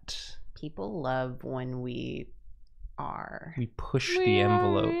that. People love when we are. We push the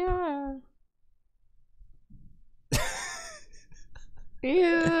envelope.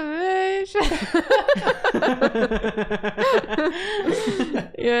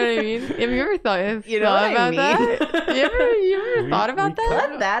 You know what I mean? Have you ever thought, You know what I about mean? that? You ever We- thought about we that?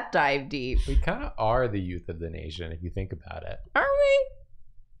 Let that dive deep. We kind of are the youth of the nation if you think about it. Are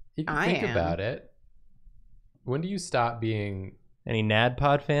we? If you I think am. about it, when do you stop being Any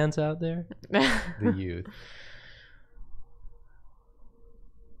NADPOD fans out there? The youth.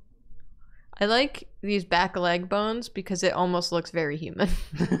 I like these back leg bones because it almost looks very human.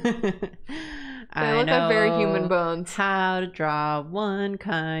 They look like very human bones. How to draw one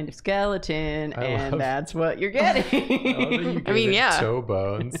kind of skeleton, and love- that's what you're getting. I mean, yeah. Toe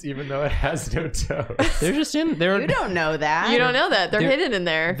bones, even though it has no toes. They're just in. They're You don't know that. You don't know that. They're hidden in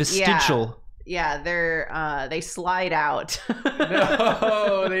there. vestigial. Yeah, they're they slide out.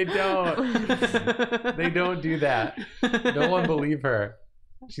 No, they don't. They don't do that. No one believe her.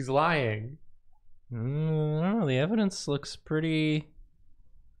 She's lying. I don't know. The evidence looks pretty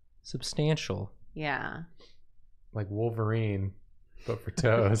substantial. Yeah. Like Wolverine, but for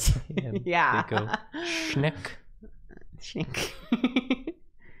toes. Yeah. They go schnick. Shink.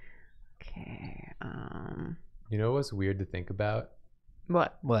 Okay. You know what's weird to think about?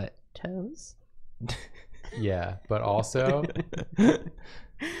 What? What? Toes. Yeah, but also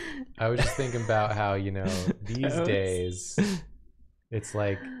I was just thinking about how, you know, these Toes. days it's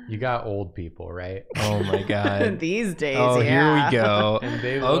like you got old people, right? Oh my god. These days, Oh, yeah. here we go. And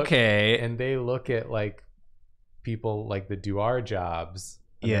they look, Okay. and they look at like people like that do our jobs.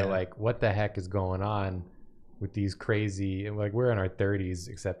 And Yeah. they're like, what the heck is going on with these crazy, and like we're in our 30s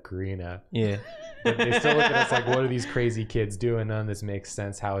except Karina. Yeah. But they still look at us like, what are these crazy kids doing? None of this makes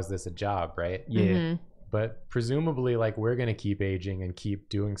sense. How is this a job, right? Yeah. Mhm. But presumably, like, we're gonna keep aging and keep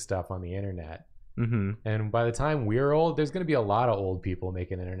doing stuff on the internet. Mm-hmm. And by the time we're old, there's gonna be a lot of old people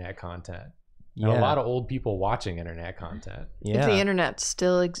making internet content. And Yeah. a lot of old people watching internet content. Yeah. If the internet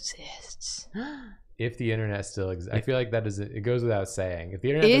still exists. If the internet still exists, I feel like that is it goes without saying. If the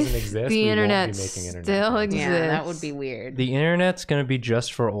internet If doesn't exist, the we internet won't be making internet still content. exists. Yeah, that would be weird. The internet's gonna be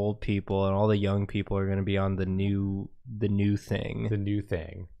just for old people, and all the young people are gonna be on the new thing. The new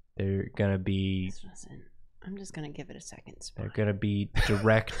thing. They're gonna be This wasn't- I'm just gonna give it a second they're spot. gonna be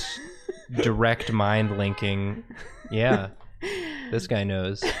direct mind linking. Yeah, this guy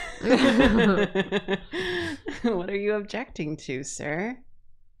knows. What are you objecting to, sir?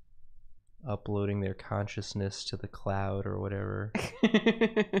 Uploading their consciousness to the cloud or whatever.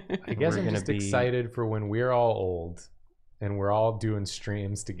 I guess We're I'm gonna just be- excited for when we're all old and we're all doing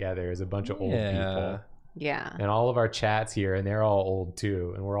streams together as a bunch of old people. Yeah. And all of our chats here, and they're all old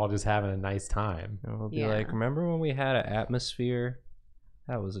too, and we're all just having a nice time. And we'll be Yeah. like, remember when we had an atmosphere?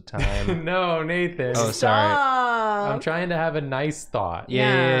 That was a time. No, Nathan. Oh, sorry. I'm trying to have a nice thought.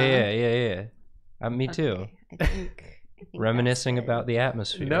 Yeah. Me too. Okay, I think Reminiscing that's it. about the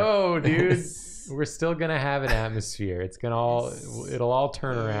atmosphere. No, dude. We're still gonna have an atmosphere. It's gonna it'll all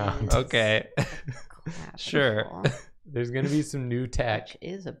turn around. Okay. Sure. Clavicle, There's gonna be some new tech. Which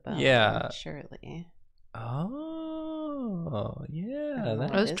is a bone, Yeah. surely. Oh, I yeah. don't know Those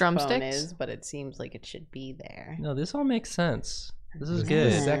what this bone drumsticks? is, but it seems like it should be there. No, this all makes sense. This is The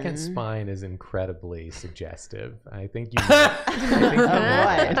good. second spine is incredibly suggestive. I think you.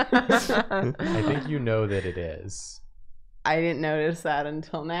 I think you know that it is. I didn't notice that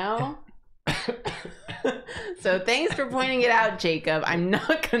until now. So thanks for pointing it out, Jacob. I'm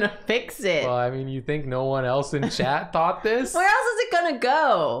not gonna fix it. Well, I mean, you think no one else in chat thought this? Where else is it gonna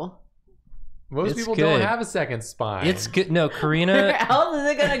go? Most It's people good. don't have a second spine. It's good. No, Where Karina, else is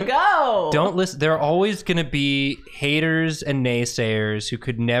it gonna go? don't listen. There are always going to be haters and naysayers who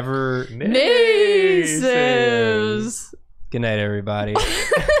could never. Naysayers. Good night, everybody.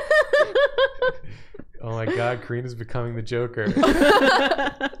 Oh my God, Karina's becoming the Joker.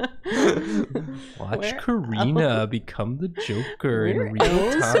 Watch Where Karina become the Joker in Where real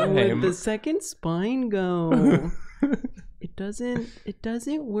else time. would the second spine go? It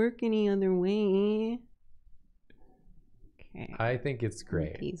doesn't work any other way. Okay. I think it's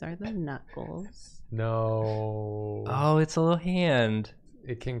great. These are the knuckles. No. Oh, it's a little hand.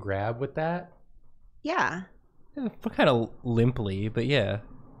 It can grab with that? Yeah. Kind of limply, but yeah.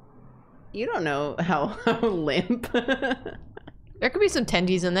 You don't know how limp. There could be some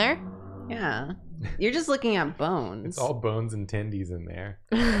tendies in there. Yeah. You're just looking at bones. It's all bones and tendies in there.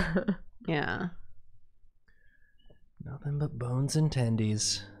 Yeah. Nothing but bones and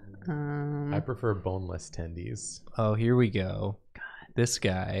tendies. I prefer boneless tendies. Oh, here we go. God. This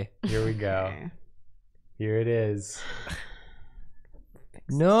guy. Here we go. Okay. Here it is.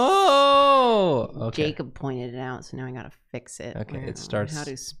 No! Okay. Jacob pointed it out, so now I gotta fix it. Okay, it Where- starts- How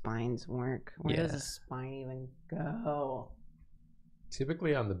do spines work? Where does Yeah. a spine even go?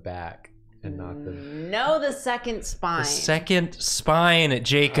 Typically on the back and not the. No, the second spine. The second spine,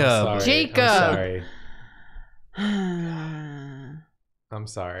 Jacob. I'm sorry. Jacob. I'm sorry. Okay. I'm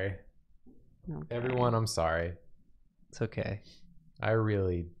sorry. Everyone, I'm sorry. It's okay. I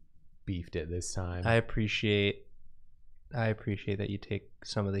really beefed it this time. I appreciate I appreciate that you take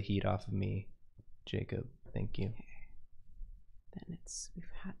some of the heat off of me, Jacob. Thank you. Then we've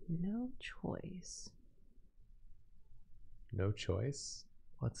had no choice. No choice?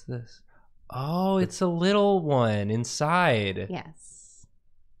 What's this? Oh, it's a little one inside. Yes.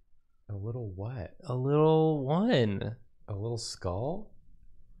 A little what? A little one. A little skull?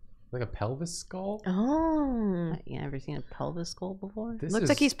 Like a pelvis skull? Oh. You ever seen a pelvis skull before? Looks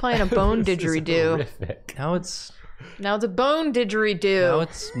like he's playing a bone didgeridoo. Now it's a bone didgeridoo. Now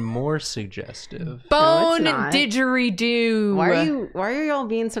it's more suggestive. Bone No, it's not. didgeridoo. Why are y'all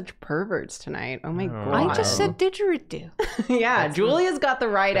being such perverts tonight? Oh my god. I just said didgeridoo. Yeah, Julia's got the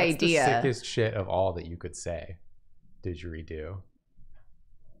right That's idea. the sickest shit of all that you could say. Didgeridoo.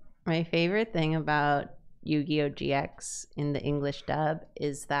 My favorite thing about Yu-Gi-Oh! GX in the English dub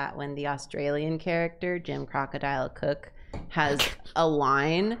is that when the Australian character, Jim Crocodile Cook, has a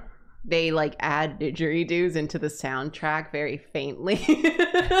line, they like add didgeridoos into the soundtrack very faintly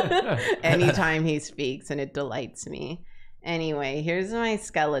anytime he speaks, and it delights me. Anyway, here's my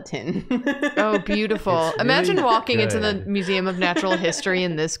skeleton. Oh, beautiful. Really Imagine walking into the good. Museum of Natural History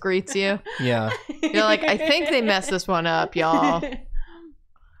and this greets you. Yeah. You're like, I think they messed this one up, y'all.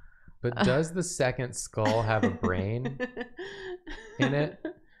 But does the second skull have a brain in it?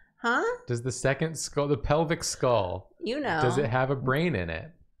 Huh? Does the second skull, the pelvic skull, You know. does it have a brain in it?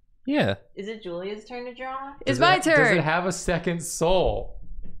 Yeah. Is it Julia's turn to draw? It's Does my it- turn. Does it have a second soul?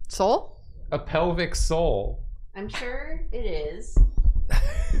 Soul? A pelvic soul? I'm sure it is.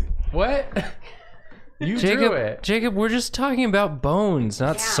 What? You drew it. Jacob, we're just talking about bones,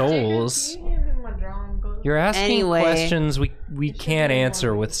 not souls. You're asking Anyway. questions we can't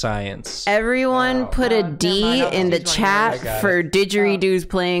answer with science. Everyone put a never D mind, I'll in the choose one of I chat got for it. didgeridoos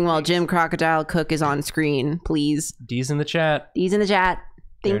playing while Jim Crocodile Cook is on screen, please. D's in the chat. D's in the chat.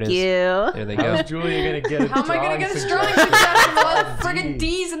 There Thank it is. you. There they How's go. Julia gonna get a How am I gonna get a drawing suggestion? suggestion with all the It's friggin' D.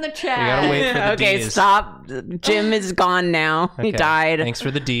 D's in the chat? We gotta wait for the Okay, D's. stop. Jim is gone now. He Okay, died. Thanks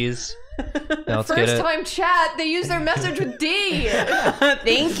for the D's. Now let's get First it. time chat, they use their message with D. Thank you.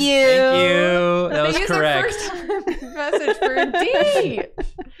 Thank you. That They was use correct. their first time message for a D.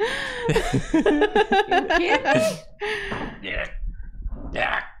 You kidding?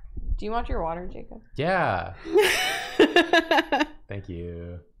 Do you want your water, Jacob? Yeah. Thank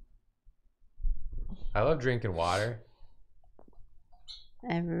you. I love drinking water.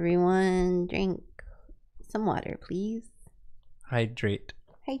 Everyone drink some water, please. Hydrate.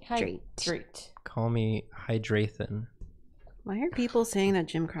 Hydrate. Great. Call me Hydrathan. Why are people saying that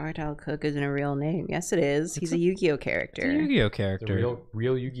Jim Crocodile Cook isn't a real name? Yes, it is. He's a Yu-Gi-Oh character. It's a Yu-Gi-Oh The character.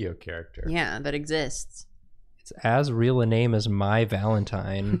 real Yu-Gi-Oh character. Yeah, that exists. It's as real a name as my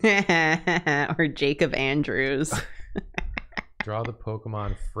Valentine. Or Jacob Andrews. Draw the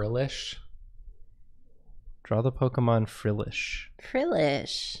Pokemon Frillish. Draw the Pokemon Frillish.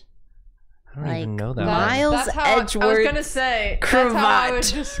 Frillish. I don't even know that. Miles That's how I was Edgeworth gonna say. That's how I would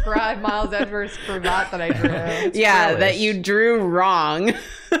cravat. describe Miles Edgeworth's cravat that I drew. Yeah, Frillish. that you drew wrong.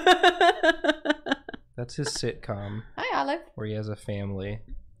 That's his sitcom Hi, Olive. where he has a family.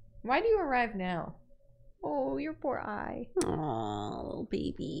 Why do you arrive now? Oh, your poor eye. Oh, little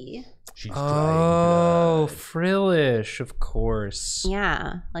baby. She's Oh, drawing Frillish, of course.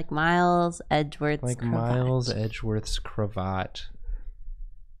 Yeah, like Miles Edgeworth's Like cravat. Miles Edgeworth's cravat.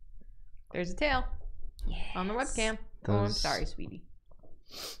 There's a tail on the webcam. Oh, I'm Those- sorry, sweetie.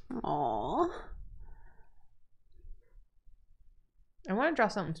 Aww. I want to draw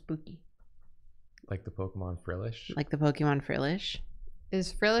something spooky. like the Pokemon Frillish. Like the Pokemon Frillish.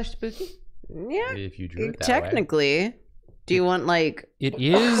 Is Frillish spooky? Yeah, If you drew it that technically. Do you want like... It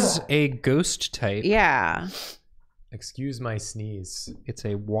is a ghost type. Yeah. way. Excuse my sneeze. It's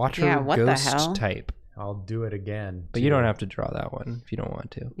a water Yeah, what the ghost hell? type. I'll do it again. But you don't have to draw that one if you don't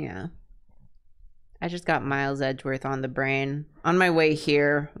want to. Yeah. I just got Miles Edgeworth on the brain. On my way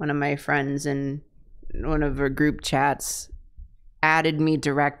here, one of my friends in one of our group chats added me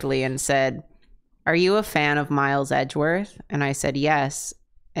directly and said, "Are you a fan of Miles Edgeworth?" And I said, "Yes."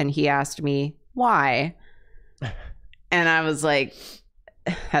 And he asked me, "Why?" And I was like,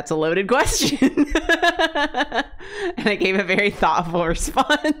 "That's a loaded question." And I gave a very thoughtful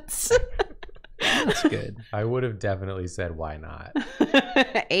response. That's good. I would have definitely said why not,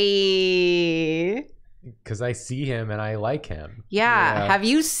 Hey. because I see him and I like him. Yeah. Yeah. Have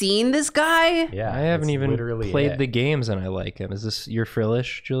you seen this guy? Yeah, I haven't that's even literally played it. the games and I like him. Is this your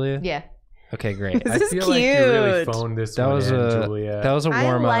Frillish, Julia? Yeah. Okay, great. This I is feel like you really cute. phoned this That one was in, a Julia. that was a I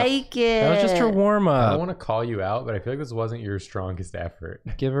warm up. like it. That was just her warm I don't up. want to call you out, but I feel like this wasn't your strongest effort.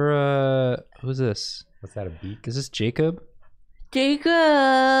 Give her a who's this? What's that, a beak? Is this Jacob?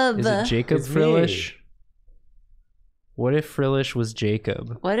 Jacob. Is it Jacob It's me. Frillish? What if Frillish was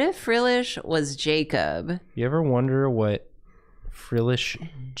Jacob? What if Frillish was Jacob? You ever wonder what Frillish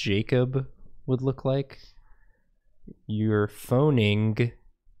Jacob would look like? You're phoning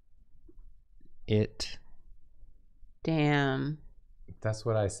it. Damn. That's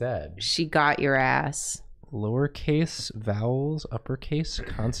what I said. She got your ass. Lowercase vowels, uppercase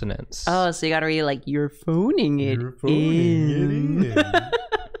consonants. Oh, so you gotta read like, you're phoning it You're phoning it in.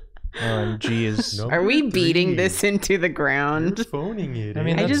 G is... Are we beating this into the ground? You're phoning it I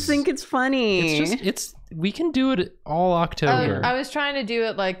mean, I in. just think it's funny. we can do it all October. I was trying to do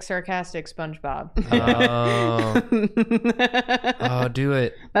it like sarcastic SpongeBob. Oh, do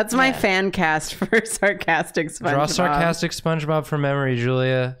it. That's my fan cast for sarcastic SpongeBob. Draw sarcastic Spongebob from memory,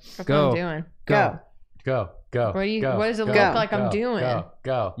 Julia. That's Go. what I'm doing. Go. Go. What does it go, look like I'm doing?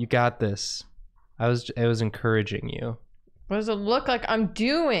 Go. You got this. I was encouraging you. What does it look like I'm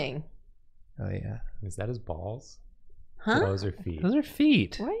doing? Oh yeah. Is that his balls? Huh? Those are feet. Those are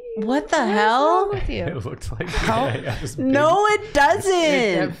feet. What the What is hell? wrong with you? It looked like No, it doesn't.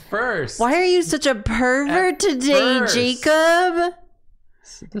 At first. Why are you such a pervert today, first. Jacob?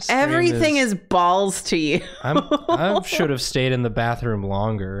 The stream Everything is balls to you. I should have stayed in the bathroom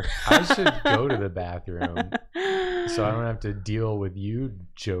longer. I should go to the bathroom so I don't have to deal with you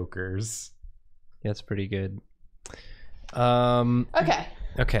jokers. That's pretty good. Okay.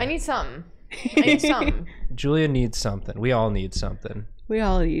 Okay. I need something. Julia needs something. We all need something. We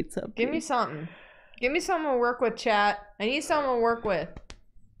all need something. Give me something. Give me something to work with, chat. I need something to work with.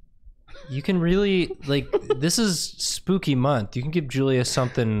 You can really, like, this is spooky month. You can give Julia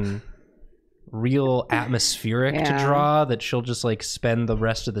something real atmospheric to draw that she'll just, like, spend the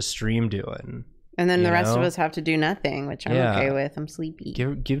rest of the stream doing. And then the rest of us have to do nothing, which I'm okay with. I'm sleepy.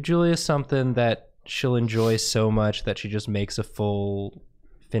 Give Julia something that she'll enjoy so much that she just makes a full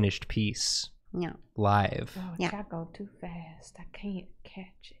finished piece. Yeah. Live. Oh, chat go too fast. I can't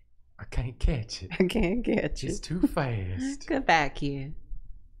catch it. I can't catch it. I can't get you. It's too fast. Get back here.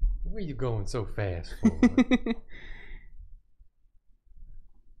 Where are you going so fast for?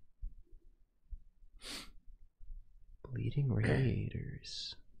 Bleeding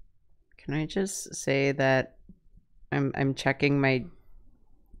radiators. Can I just say that I'm checking my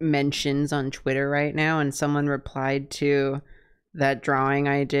mentions on Twitter right now, and someone replied to that drawing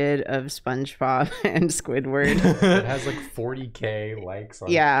I did of SpongeBob and Squidward. It has like 40K likes on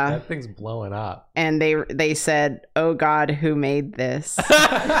it. Yeah. That thing's blowing up. And they said, "Oh God, who made this?"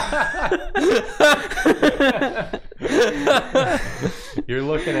 You're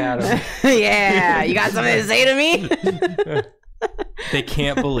looking at him. Yeah, you got something to say to me? They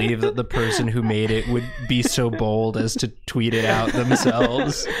can't believe that the person who made it would be so bold as to tweet it out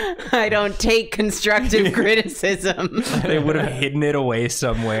themselves. I don't take constructive criticism. They would have hidden it away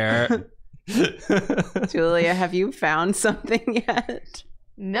somewhere. Julia, have you found something yet?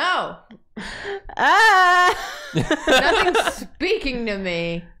 No. Ah! Nothing's speaking to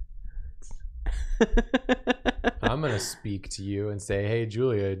me. I'm going to speak to you and say, hey,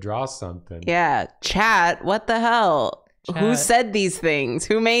 Julia, draw something. Yeah, chat, what the hell? Chat. Who said these things?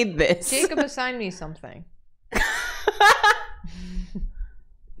 Who made this? Jacob assigned me something.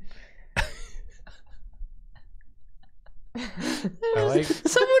 I like...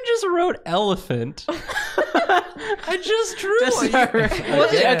 Someone just wrote elephant. I just drew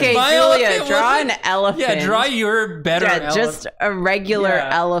Okay, My Julia, elephant draw wasn't- an elephant. Yeah, draw your better elephant. just a regular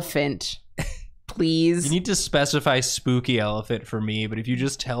elephant, please. You need to specify spooky elephant for me, but if you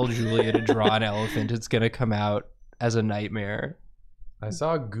just tell Julia to draw an elephant, it's going to come out as a nightmare. I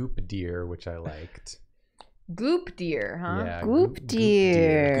saw Goop Deer, which I liked. Goop Deer, huh? Yeah, Goop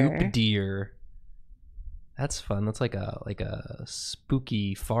Deer. Goop Deer. That's fun. That's like a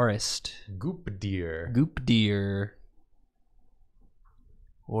spooky forest. Goop Deer. Goop Deer.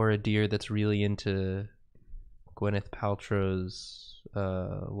 Or a deer that's really into Gwyneth Paltrow's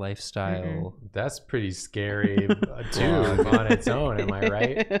lifestyle. That's pretty scary too on its own. Am I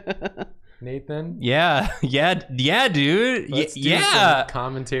right, Nathan? Yeah, dude. Let's do yeah. some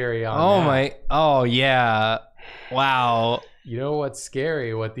commentary on that. Oh yeah. Wow. You know what's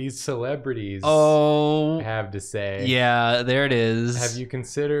scary? What these celebrities have to say. Yeah, there it is. Have you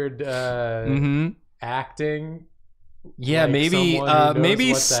considered acting? Yeah, like maybe what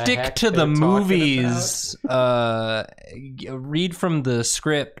the stick heck to the they're talking movies. Read from the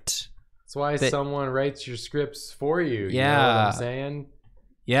script. That's why someone writes your scripts for you. You Yeah. know what I'm saying?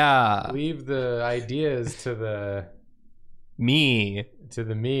 Yeah. Leave the ideas to the Me.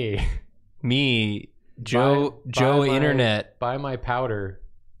 me. Me. Joe Buy my- Internet. Buy my powder.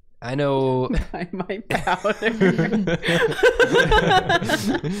 I know. Buy my powder.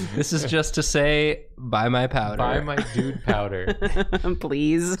 This is just to say, buy my powder. Buy my dude powder.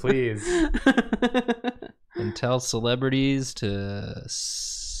 Please. Please. And tell celebrities to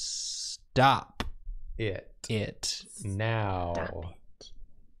stop it. Now. Stop it.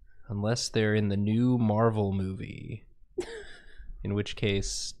 Unless they're in the new Marvel movie. In which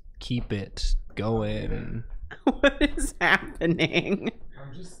case, keep it going. What is happening?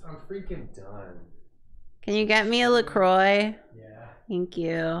 I'm freaking done. Can you get me a LaCroix? Yeah. Thank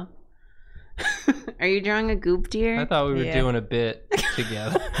you. Are you drawing a Goop Deer? I thought we were doing a bit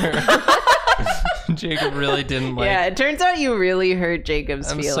together. Jacob really didn't like. Yeah, it turns out you really hurt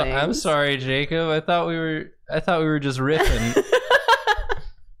Jacob's feelings. I'm sorry, Jacob. I thought we were just riffing.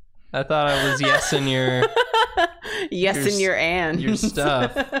 I thought I was yesing your your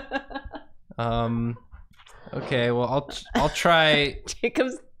stuff. Okay, well I'll try.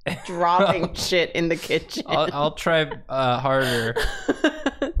 Jacob's dropping shit in the kitchen. I'll try harder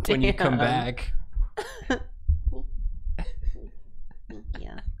when you come back.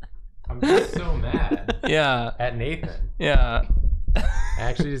 Yeah. I'm just so mad. Yeah. At Nathan. Yeah. I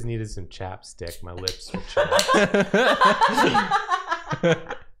actually just needed some chapstick. My lips were chapped.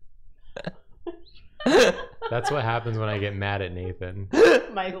 That's what happens when I get mad at Nathan.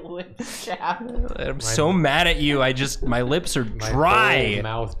 My lips chapped. I'm so mad at you. My lips are dry. My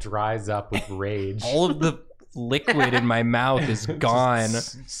mouth dries up with rage. All of the liquid in my mouth is gone.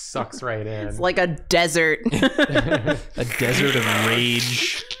 Sucks right in. It's like a desert. A desert of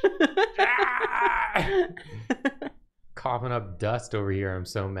rage. Coughing up dust over here. I'm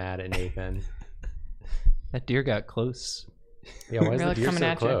so mad at Nathan. That deer got close. Yeah, why is the deer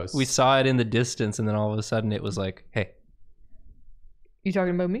so close? We saw it in the distance, and then all of a sudden it was like, hey. You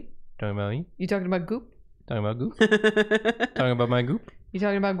talking about me? Talking about me? You talking about Goop? Talking about Goop? Talking about my Goop? You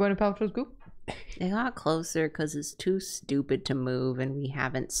talking about Gwyneth Paltrow's Goop? They got closer because it's too stupid to move, and we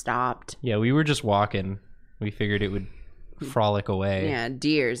haven't stopped. Yeah, we were just walking. We figured it would frolic away. Yeah,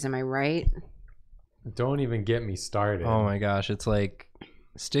 deers, am I right? Don't even get me started. Oh my gosh, it's like,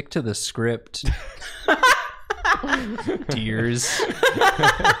 stick to the script. Deers.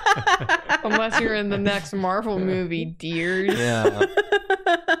 Unless you're in the next Marvel movie, deers. Yeah.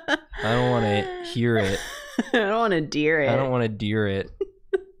 I don't want to hear it. I don't want to deer it. I don't want to deer it.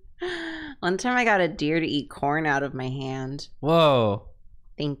 One time I got a deer to eat corn out of my hand. Whoa.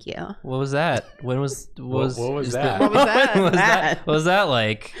 Thank you. What was that? When was what was that? What was that? What was that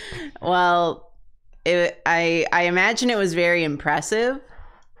like? Well, I imagine it was very impressive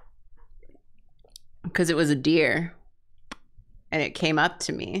because it was a deer and it came up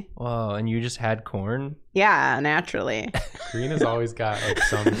to me. Whoa, and you just had corn? Yeah, naturally. Karina's always got like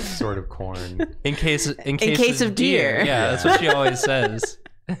some sort of corn. In case of deer. Yeah, that's what she always says.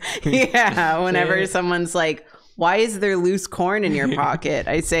 Yeah, whenever someone's like, why is there loose corn in your pocket?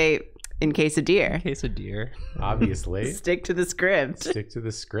 I say, in case of deer. In case of deer. Obviously. Stick to the script. Stick to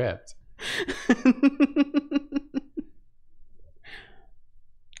the script.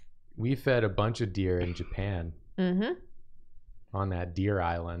 We fed a bunch of deer in Japan. Mm-hmm. On that deer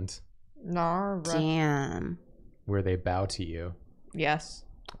island. Damn. Where they bow to you. Yes.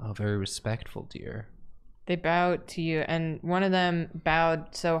 Oh, very respectful deer. They bowed to you, and one of them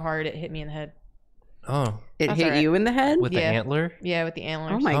bowed so hard it hit me in the head. Oh. It That's hit all right. you in the head? With the antler? Yeah, with the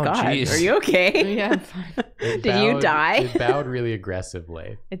antlers. Oh my Oh, god. geez. Are you okay? Yeah, I'm fine. Did you die? It bowed really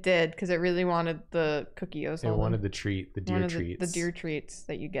aggressively. It did, because it really wanted the cookie I was It holding. wanted the treat, the deer One of treats. the deer treats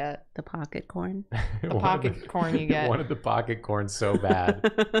that you get. The pocket corn. The pocket corn you get. It wanted the pocket corn so bad.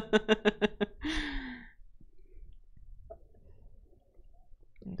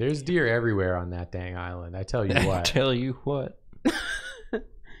 There's deer everywhere on that dang island. I tell you I what. tell you what.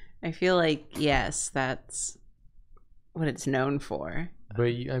 I feel like, yes, that's what it's known for. But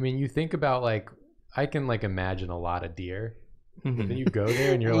I mean, you think about like, I can like imagine a lot of deer. But then you go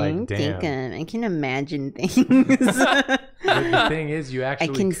there and you're like, damn. I can imagine things. But the thing is, you actually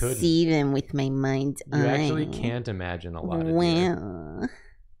I can couldn't. see them with my mind's eye. You actually can't imagine a lot of deer. Well,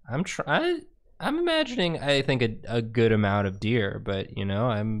 I'm imagining, I think, a good amount of deer, but you know,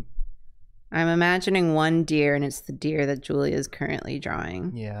 I'm imagining one deer, and it's the deer that Julia is currently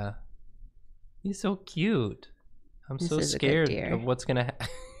drawing. yeah. He's so cute. I'm This so is a good scared deer. of what's gonna happen.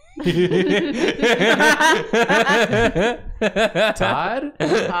 Todd?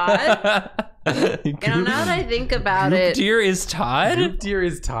 Todd? You know, now that I think about it, Deer is Todd? Goop Deer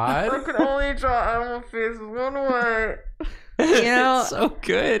is Todd? can only draw animal faces one way. you know, So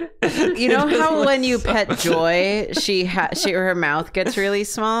good. you know how when you pet Joy, her mouth gets really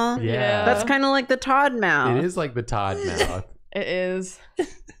small. Yeah. That's kind of like the Todd mouth. It is like the Todd mouth. It is.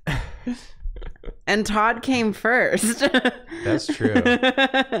 And Todd came first. That's true.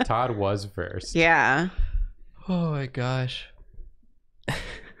 Todd was first. Yeah. Oh my gosh.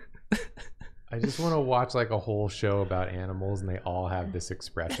 I just want to watch like a whole show about animals and they all have this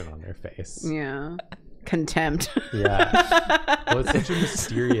expression on their face. Yeah. Contempt. Yeah. Well, it's such a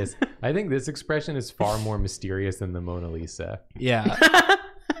mysterious. I think this expression is far more mysterious than the Mona Lisa. Yeah.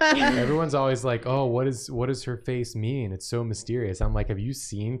 Everyone's always like, "Oh, what does her face mean? It's so mysterious." I'm like, "Have you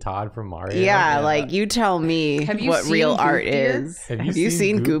seen Todd from Mario?" Yeah, like you tell me what real art is. Have you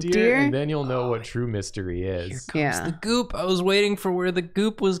seen Goop Deer? And then you'll know what yeah. true mystery is. Here comes the goop. I was waiting for where the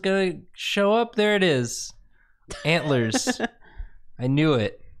goop was gonna show up. There it is. Antlers. I knew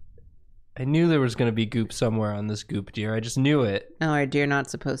it. I knew there was gonna be goop somewhere on this Goop Deer. I just knew it. Oh, are deer not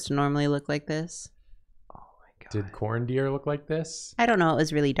supposed to normally look like this? Did corn deer look like this? I don't know. It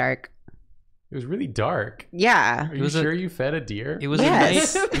was really dark. It was really dark. Yeah. Are you sure you fed a deer? It was a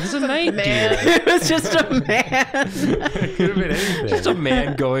night. It was a night deer. It was just a man. It could have been anything. Just a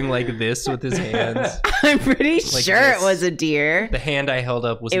man going like this with his hands. I'm pretty Like sure this. it was a deer. The hand I held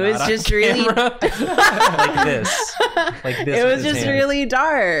up was It not was on just camera. Like this. Like this. It with was his just hand. really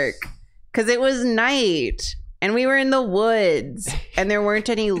dark because it was night and we were in the woods and there weren't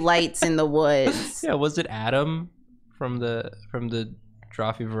any lights in the woods. Yeah, was it Adam from the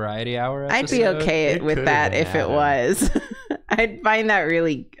Drawfee Variety Hour episode? I'd be okay It with could've that been if it Adam. was. I'd find that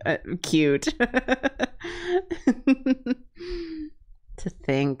really cute. To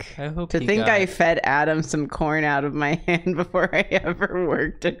think. I hope I fed Adam some corn out of my hand before I ever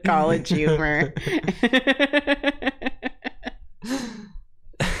worked at College Humor.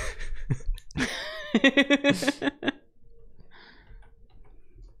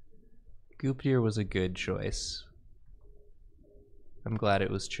 Goop Deer was a good choice. I'm glad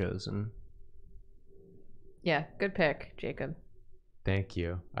it was chosen. Yeah, good pick, Jacob. Thank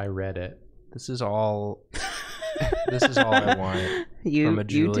you. I read it. This is all I want from a You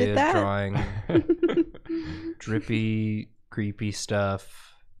Julia did that? drawing. Drippy, creepy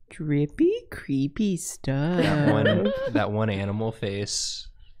stuff. Drippy, creepy stuff. That one animal face.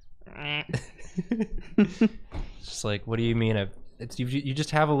 It's just like, what do you mean? You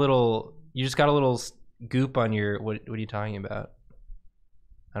just have a little. You just got a little goop on your. What are you talking about?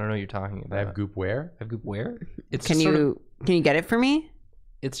 I don't know what you're talking about. I have goop where? I have goop where? It's Can just sort of- you get it for me?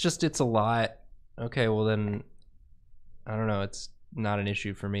 it's a lot. Okay, well then, I don't know. It's not an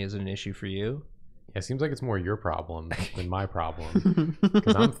issue for me. Is it an issue for you? Yeah, it seems like it's more your problem than my problem.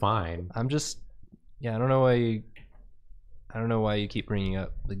 Because I'm fine. I'm just. Yeah, I don't know why you keep bringing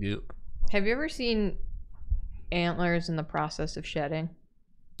up the goop. Have you ever seen antlers in the process of shedding?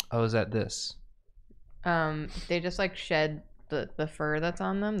 Oh, is that this? They just like shed the fur that's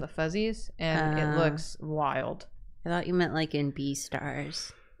on them, the fuzzies, and it looks wild. I thought you meant like in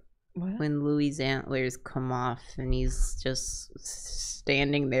Beastars. What? When Louis' antlers come off and he's just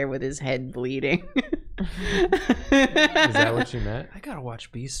standing there with his head bleeding. Is that what you meant? I gotta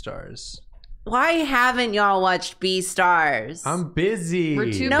watch Beastars. Why haven't y'all watched Beastars? I'm busy.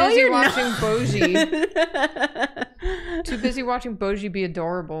 We're too No, busy you're watching not. Boji. Too busy watching Boji be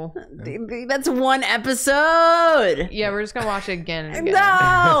adorable. That's one episode. Yeah, we're just gonna watch it again and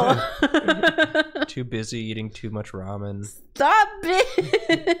again. No. Too busy eating too much ramen. Stop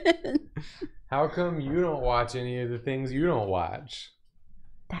it. How come you don't watch any of the things you don't watch?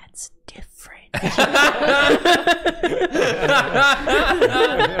 That's different.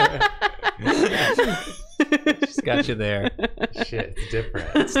 Just got you there. Shit, it's different.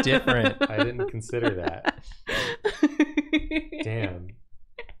 It's different. I didn't consider that. Damn.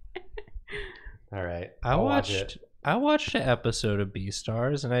 All right. I'll watch it. I watched an episode of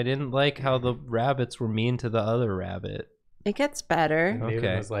Beastars and I didn't like how the rabbits were mean to the other rabbit. It gets better. And David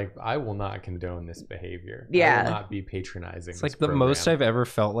Okay. was like, I will not condone this behavior. I Yeah. will not be patronizing. It's like the most I've ever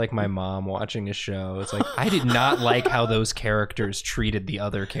felt like my mom watching a show. It's like, I did not like how those characters treated the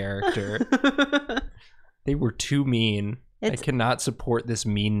other character. They were too mean. I cannot support this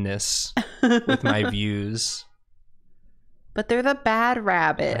meanness with my views. But they're the bad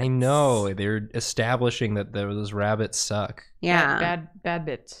rabbits. I know. They're establishing that those rabbits suck. Yeah. Bad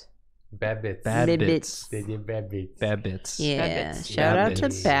bits. Bad bits. Bad Libbits. bits. They did bad bits. Bad bits. Yeah. Babbitts. Shout out to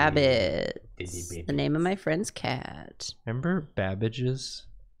Babbitts. Babbit. Babbitts. The name of my friend's cat. Remember Babbage's?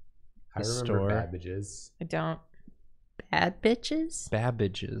 I The remember store. Babbage's. I don't. Bad bitches?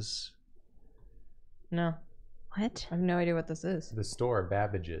 Babbage's. No. What? I have no idea what this is. The store,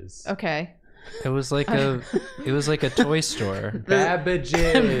 Babbage's. Okay. It was like a toy store. Babbage's.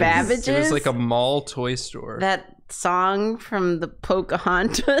 Babbage's? It was like a mall toy store. That song from the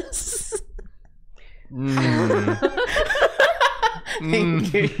Pocahontas? Mm.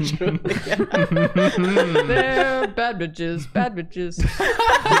 Thank you, Julia. They're bad bitches, bad bitches.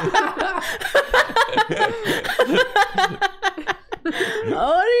 What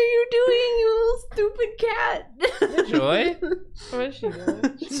are you doing, you little stupid cat? Joy? What is she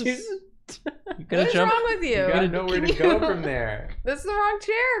doing? You gonna What's jump? wrong with you? You gotta know where to go from there. This is the wrong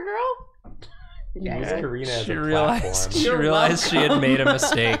chair, girl. Use Karina as She a realized platform. she realized she had made a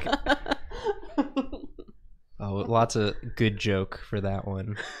mistake. Oh, lots of good joke for that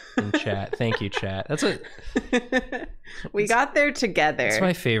one in chat. Thank you, chat. We got there together. That's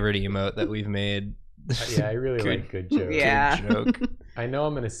my favorite emote that we've made. Yeah, I really like good jokes. Yeah. Good joke. I know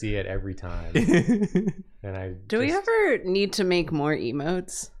I'm gonna see it every time. And Do we ever need to make more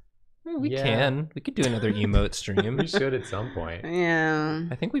emotes? We can. We could do another emote stream. We should at some point. Yeah.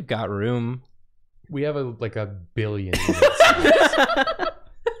 I think we've got room. We have a billion.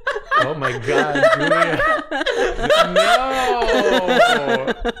 Oh my god, Julia. No!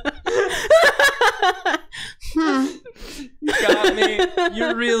 You got me.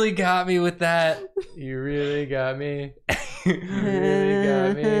 You really got me with that. You really got me. You really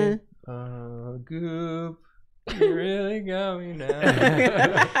got me. Oh, Goop. You really got me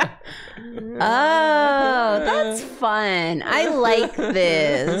now. Oh, that's fun. I like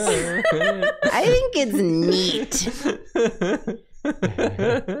this. I think it's neat.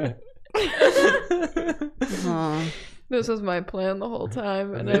 Oh. This was my plan the whole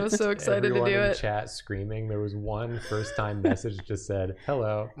time, and I was so excited to do Everyone in it. chat screaming. There was one first time message just said,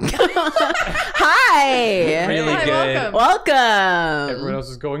 hello. Hi. Really Hi, good. Welcome. Everyone else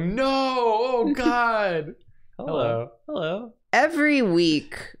was going, no! Oh god! Hello. Hello. Every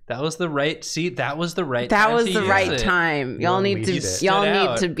week. That was the right. See, that was the right. That time was to the use right it. time. You Y'all need unleashed to it. y'all Stood need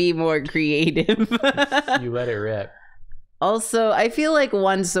out. to be more creative. You let it rip. Also, I feel like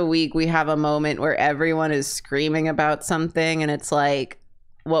once a week we have a moment where everyone is screaming about something and it's like,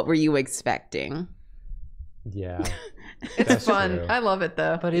 what were you expecting? Yeah. It's That's fun. true. I love it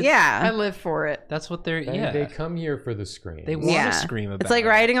though. But it's, I Yeah. live for it. that's what they're. They, Yeah. they come here for the scream. They want to Yeah. scream about. It's like it.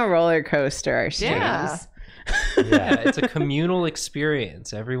 riding a roller coaster, our streams. Yeah. Yeah, it's a communal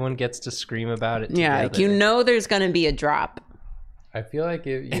experience. Everyone gets to scream about it. Yeah, together. you know there's going to be a drop. I feel like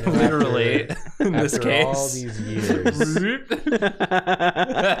it, you know, Literally, in this after case. all these years,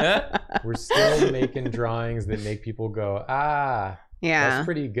 we're still making drawings that make people go, ah, Yeah. that's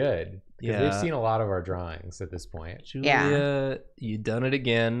pretty good. Because they've Yeah. seen a lot of our drawings at this point. Julia, you done it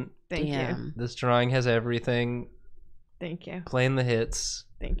again. Thank you. Damn. This drawing has everything. Thank you. Playing the hits.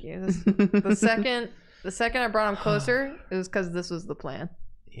 Thank you. The second I brought him closer, it was because this was the plan.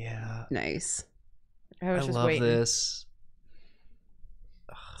 Yeah. Nice. I was just love waiting. this.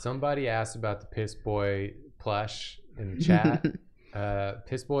 Somebody asked about the Piss Boy plush in the chat.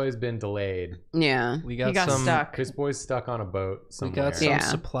 Piss Boy has been delayed. Yeah. We He got, got some. stuck. Piss Boy's stuck on a boat We somewhere. got some Yeah.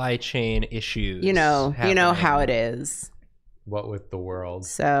 supply chain issues. You know how it happening. is. What with the world?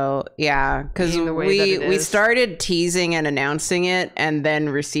 So, yeah, because Being the way that it we is. started teasing and announcing it and then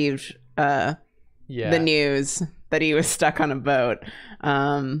received Yeah. the news that he was stuck on a boat.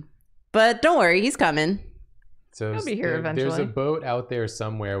 But don't worry, he's coming. So He'll be here there's eventually. a boat out there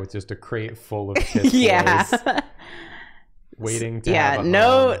somewhere with just a crate full of Piss Yeah. Boys waiting to have a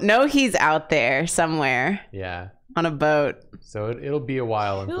home. no, he's out there somewhere Yeah. on a boat. So it'll be a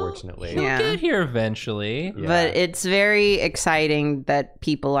while, unfortunately. He'll Yeah. get here eventually. Yeah. But it's very exciting that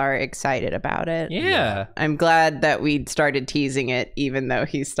people are excited about it. Yeah. I'm glad that we started teasing it even though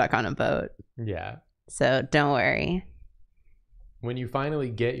he's stuck on a boat. Yeah. So don't worry. When you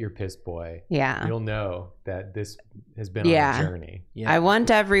finally get your Piss Boy, Yeah. you'll know that this has been Yeah. on a journey. Yeah. I want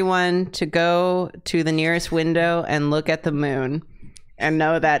everyone to go to the nearest window and look at the moon and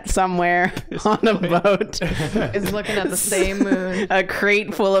know that somewhere on a boat Is looking at the same moon. a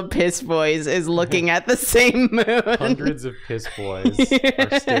crate full of piss boys is looking at the same moon. Hundreds of Piss Boys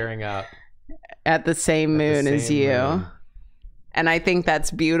are staring up at the same at the moon as same you. moon. And I think that's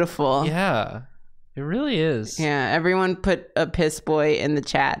beautiful. Yeah. It really is. Yeah, everyone put a piss boy in the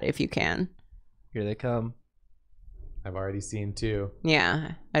chat if you can. Here they come. I've already seen two.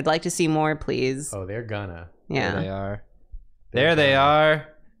 Yeah, I'd like to see more, please. Oh, they're gonna. Yeah. There they are. There they are.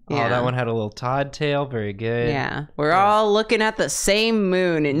 Yeah. Oh, that one had a little Todd tail. Very good. Yeah, we're all looking at the same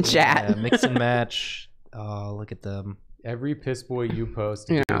moon in chat. Yeah, mix and match. Oh, look at them. Every Piss Boy you post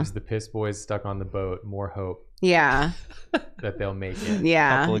Yeah. gives the Piss Boys stuck on the boat more hope Yeah, that they'll make it.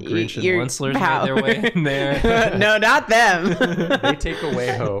 yeah. Couple of Grinch and Your Onslers power. made their way in there. No, not them. They take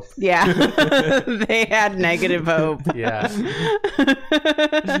away hope. Yeah, they had negative hope. Yeah.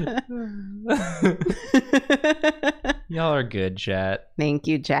 Y'all are good, chat. Thank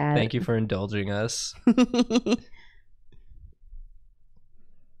you, Chad. Thank you for indulging us.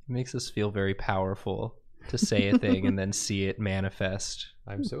 makes us feel very powerful to say a thing and then see it manifest.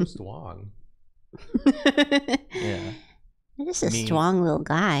 I'm so strong. Yeah. You're just a strong little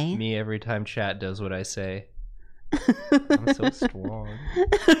guy. Me every time chat does what I say. I'm so strong.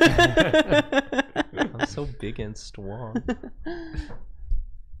 I'm so big and strong.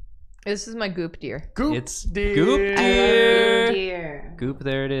 This is my Goop Deer. It's Deer. Goop Deer. Deer. Goop,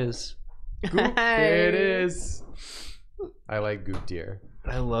 there it is. Goop, there it is. I like Goop Deer.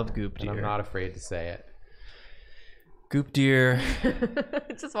 I love Goop And Deer. I'm not afraid to say it. Goop Deer.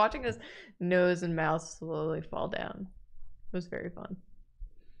 Just watching his nose and mouth slowly fall down. It was very fun.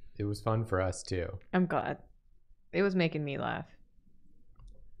 It was fun for us too. I'm glad. It was making me laugh.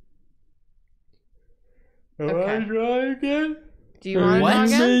 Okay. I draw again? Do you want to draw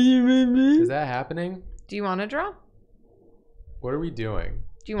again? Is that happening? Do you want to draw? What are we doing?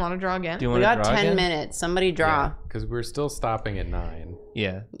 Do you want to draw again? Do you We want to got draw 10 again? minutes. Somebody draw. Because we're still stopping at 9.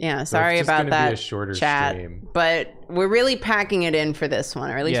 Yeah. Yeah, So sorry it's just about gonna that. Be a shorter chat. stream. But we're really packing it in for this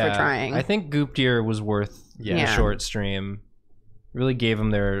one, or at least Yeah, we're trying. I think Goop Deer was worth Yeah. a short stream. Really gave them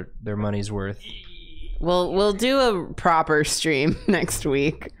their money's worth. We'll do a proper stream next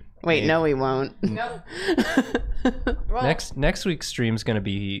week. Wait, Maybe. no, we won't. No. Well, Next week's stream's gonna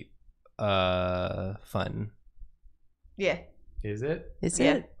be fun. Yeah. Is it? Is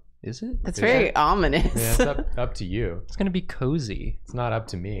Yeah. it? Is it? That's Is very it? ominous. Yeah, it's up to you. It's gonna be cozy. It's not up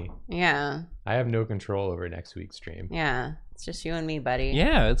to me. Yeah, I have no control over next week's stream. yeah. It's just you and me, buddy.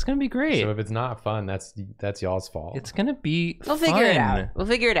 Yeah, it's gonna be great. So if it's not fun, that's y'all's fault. It's gonna be We'll fun. figure it out. We'll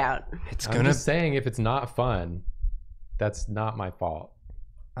figure it out. It's I'm gonna just saying, if it's not fun, that's not my fault.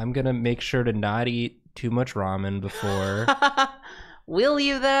 I'm gonna make sure to not eat too much ramen before. Will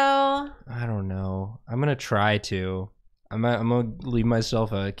you though? I don't know. I'm gonna try to. I'm gonna leave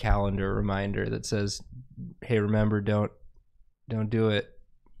myself a calendar reminder that says, "Hey, remember, don't do it."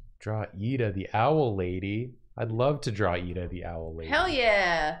 Draw Ida the owl lady. I'd love to draw Ida the owl lady. Hell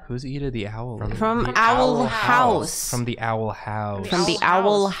yeah. Who's Ida the Owl? Lady? From The Owl Owl House. From the Owl House. From the Owl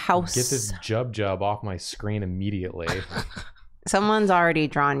Owl House. House. Get this jub off my screen immediately. Someone's already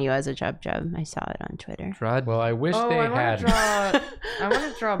drawn you as a jub. I saw it on Twitter. Well, I wish they I had. want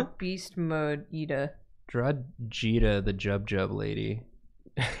to draw beast mode Ida. Draw Jita, the Jub lady.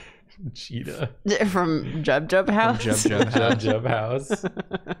 Cheetah. From Jub House. Jub House.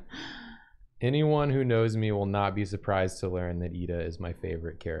 Anyone who knows me will not be surprised to learn that Ida is my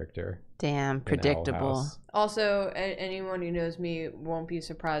favorite character. Damn, in Owl predictable. House. Also, anyone who knows me won't be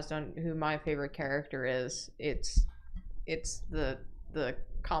surprised on who my favorite character is. It's the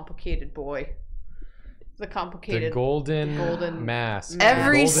complicated boy. The complicated The golden mask. mask.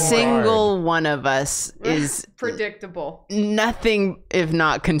 Every Golden single card. one of us is predictable. nothing if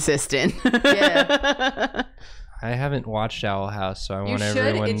not consistent. Yeah. I haven't watched Owl House, so I You want should.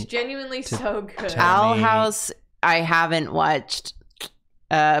 everyone. It's genuinely so good. tell Owl me- House, I haven't watched,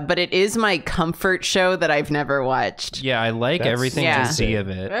 but it is my comfort show that I've never watched. Yeah, I like That's everything Yeah. I see of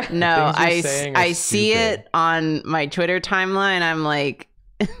it. No, things you're saying are I see stupid. it on my Twitter timeline. I'm like,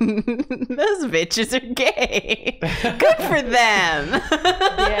 those bitches are gay. Good for them.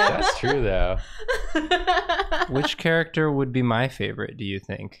 Yeah. That's true, though. Which character would be my favorite? Do you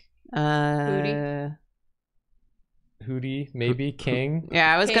think? Hootie. Hootie, maybe King.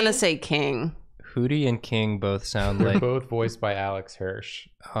 Yeah, I was King. gonna say King. Hootie and King both sound They're like. both voiced by Alex Hirsch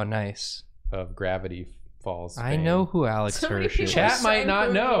Oh, nice. of Gravity Falls. I fame. know who Alex So many Hirsch is. people- Chat So might not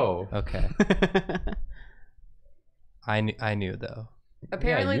Hootie. know. Okay, I knew though.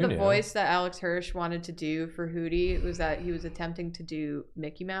 Apparently, you the knew. voice that Alex Hirsch wanted to do for Hootie was that he was attempting to do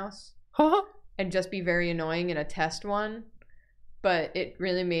Mickey Mouse and just be very annoying in a test one, but it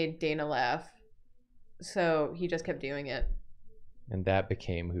really made Dana laugh. So he just kept doing it, And that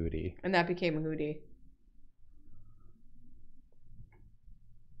became Hootie. and that became Hootie.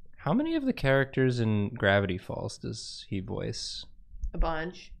 How many of the characters in Gravity Falls does he voice? A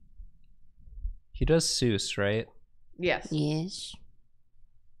bunch. He does Seuss, right? Yes. Yes.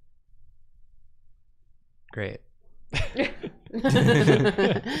 Great.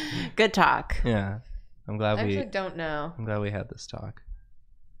 Good talk. Yeah, I'm glad I we. actually don't know. I'm glad we had this talk.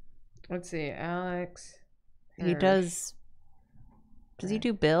 Let's see. Alex. He Hirsch. does. Does he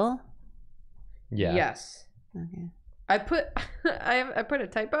do Bill? Yeah. Yes. Okay. I put I put a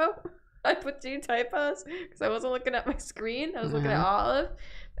typo. I put 2 typos because I wasn't looking at my screen. I was looking at Olive.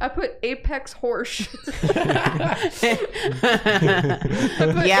 I put Apex Horse. I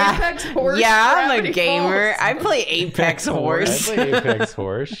put Yeah. Apex Horse. Yeah, I'm a Gravity gamer. Falls. I play Apex Horse. I play Apex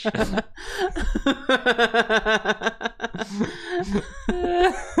Horse.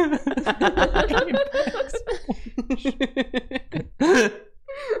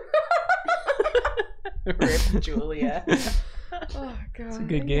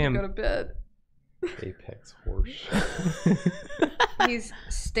 good game. Go to bed. Apex horse. He's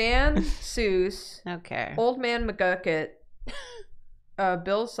Stan Seuss. Okay. Old Man McGucket.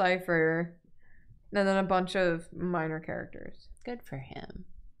 Bill Cipher. And then a bunch of minor characters. Good for him.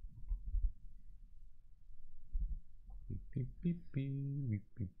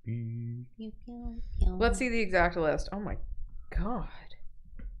 Let's see the exact list. Oh my god.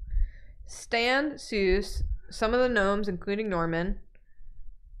 Stan Seuss. Some of the gnomes, including Norman.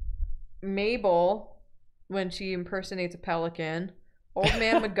 Mabel, when she impersonates a pelican. Old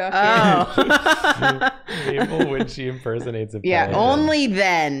Man McGucket. Oh. Mabel when she impersonates a Yeah, pelican. only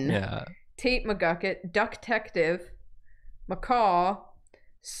then. Yeah. Tate McGucket. Duck Detective. Macaw.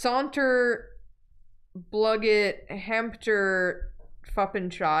 Saunter Blugget Hampshire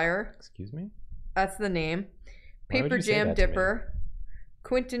Fuppenshire. Excuse me? That's the name. Why would Paper you say Jam that to me? Dipper.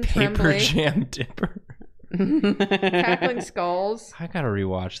 Quentin Paper Tremblay. Jam Dipper. Cackling Skulls. I gotta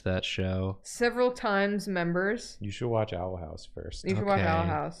rewatch that show. Several times members. You should watch Owl House first. You should watch Okay. Owl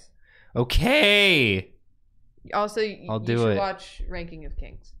House. Okay. Also, I'll you do should it. watch Ranking of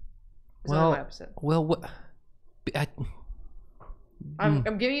Kings. It's Well, only one episode. Well, what?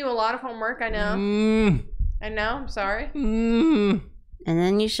 I'm giving you a lot of homework. I know. I know. I'm sorry. And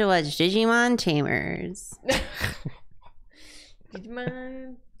then you should watch Digimon Tamers.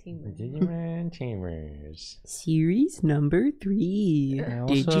 Digimon Team. Digimon Tamers. Series number 3. I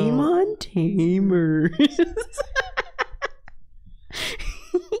also- Digimon Tamers.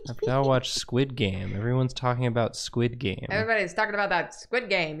 I've gotta watch Squid Game. Everyone's talking about Squid Game. Everybody's talking about that Squid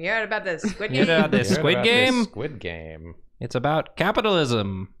Game. You heard about the Squid You Game? know about this You heard Squid about this Game? Squid Game. It's about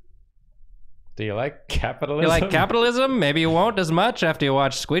capitalism. Do you like capitalism? You like capitalism? Maybe you won't as much after you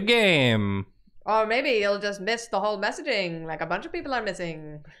watch Squid Game. Or maybe you'll just miss the whole messaging, like a bunch of people are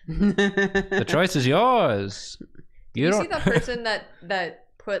missing. The choice is yours. Did you see don't. that person that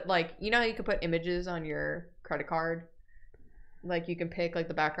put, like, you know how you can put images on your credit card? Like you can pick like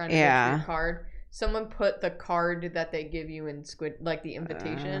the background image of your card. Someone put the card that they give you in Squid, like the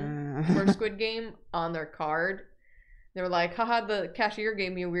invitation for Squid Game, on their card. They were like, haha, the cashier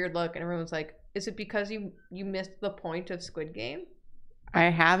gave me a weird look. And everyone's like, is it because you missed the point of Squid Game? I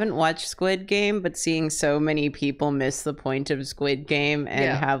haven't watched Squid Game, but seeing so many people miss the point of Squid Game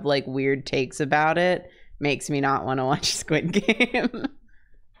and have like weird takes about it makes me not want to watch Squid Game.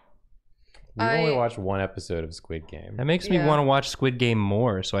 We've only watched one episode of Squid Game. That makes me want to watch Squid Game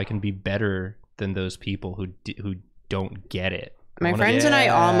more, so I can be better than those people who don't get it. My friends and I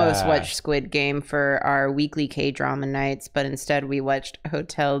almost watched Squid Game for our weekly K-drama nights, but instead we watched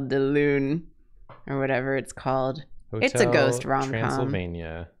Hotel de Lune, or whatever it's called. It's a ghost rom-com.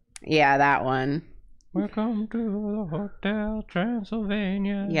 Transylvania. Yeah, that one. Welcome to the Hotel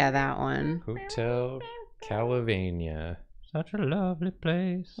Transylvania. Yeah, that one. Hotel Calavania. Such a lovely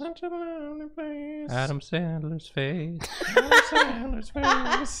place. Such a lovely place. Adam Sandler's face. Adam Sandler's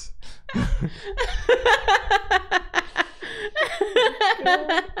face.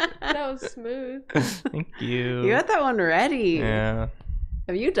 That was smooth. Thank you. You got that one ready. Yeah.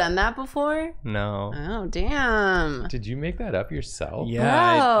 Have you done that before? No. Oh, damn. Did you make that up yourself?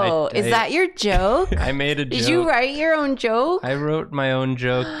 Yeah. Bro, is that your joke? I made a joke. Did you write your own joke? I wrote my own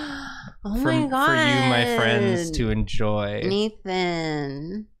joke Oh for my god. you, my friends, to enjoy.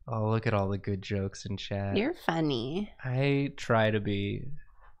 Nathan, Oh, look at all the good jokes in chat. you're funny. I try to be,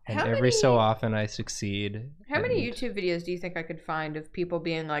 and How every many- so often I succeed. How many And YouTube videos do you think I could find of people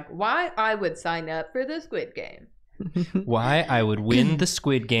being like, why I would sign up for the Squid Game? Why I would win the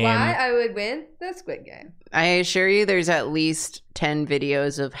Squid Game. Why I would win the Squid Game? I assure you there's at least 10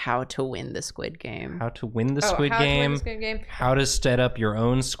 videos of how to win the Squid Game. How to win the Oh, Squid how to win Game. the Squid Game? How to set up your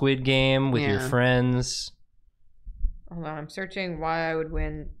own Squid Game with your Yeah. friends. Hold on, I'm searching why I would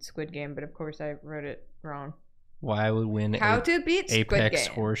win Squid Game, but of course I wrote it wrong. Why I would win How to beat Squid Apex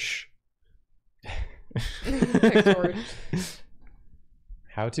Game. Horse. Apex Horse.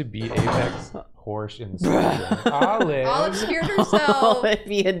 How to beat Apex Horse in the Squid Game. Olive. Olive scared Oh, herself. it'd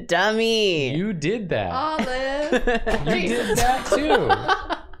be a dummy. You did that. Olive. You did that too.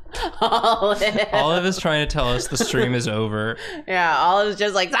 Olive. Olive is trying to tell us the stream is over. Yeah, Olive's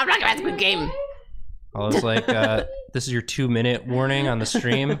just like, stop talking about Squid Game. Olive's like, this is your 2-minute warning on the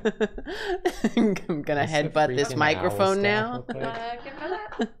stream. I'm gonna What's the headbutt this freaking microphone owl now. staff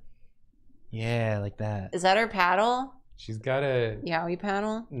look like? Yeah, like that. Is that her paddle? She's got a Yowie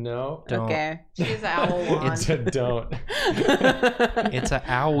paddle? no. Don't. Okay. She's an owl wand. It's a don't. It's a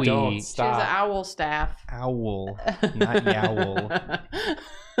owie. Don't She has stop. an owl staff. Owl, not yowl.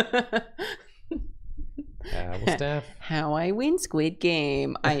 Owl staff. How I win Squid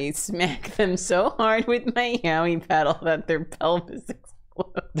Game. I smack them so hard with my Yowie paddle that their pelvis explodes.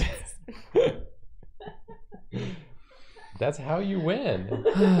 That's how you win.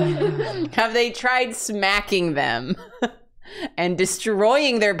 Have they tried smacking them and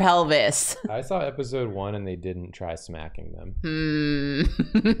destroying their pelvis? I saw episode 1 and they didn't try smacking them.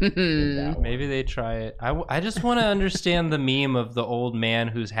 Maybe they try it. I just want to understand the meme of the old man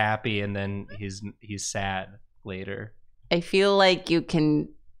who's happy and then he's sad later. I feel like you can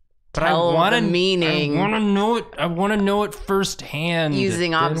But tell the meaning. I want to know it. I want to know it firsthand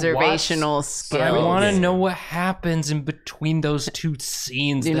using observational skills. But I want to know what happens in between those two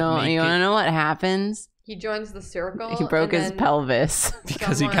scenes. You want to know what happens? He joins the circle. He broke his pelvis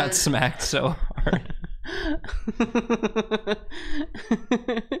because he got smacked so hard. I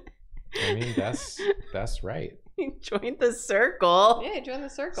mean, that's right. He joined the circle. Yeah, he joined the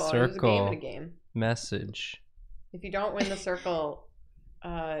circle. It was a game and a game. Message. If you don't win the circle,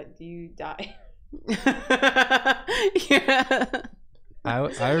 you die. Yeah.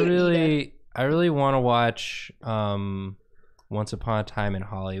 I really want to watch Once Upon a Time in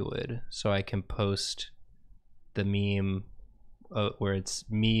Hollywood so I can post the meme where it's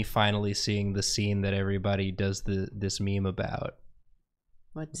me finally seeing the scene that everybody does this meme about.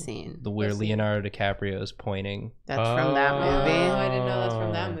 What scene? The where Leonardo DiCaprio is pointing. That's from that movie. Oh, I didn't know that's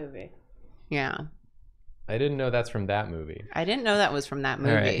from that movie. Yeah. I didn't know that's from that movie. I didn't know that was from that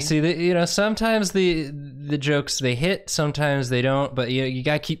movie. All right. See, sometimes the jokes they hit, sometimes they don't. But you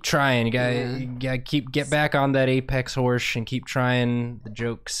gotta keep trying. You gotta get back on that apex horse and keep trying the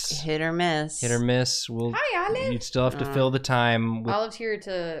jokes. Hit or miss. Hit or miss. Hi, Olive. You still have to fill the time with Olive's here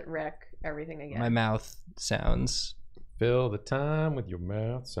to wreck everything again. my mouth sounds. Fill the time with your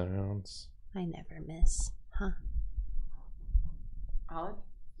mouth sounds. I never miss. Huh. Olive,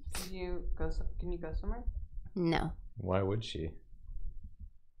 can you go somewhere? No. Why would she?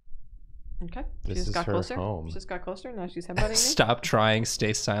 Okay. This She just is got her closer. home. She just got closer. Now she's headbutting me. Stop trying.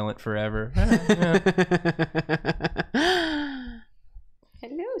 Stay silent forever.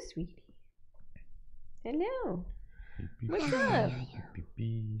 Hello, sweetie. Hello. What's up?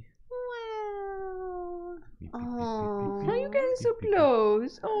 Oh, Why are you getting so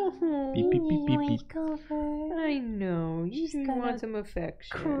close? Oh, over. I know. You She's just gonna want some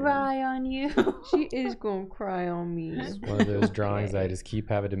affection. Cry on you. She is gonna cry on me. It's one of those drawings I just keep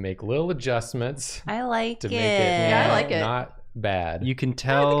having to make little adjustments I like to it. make it Yeah, I like it. not bad. You can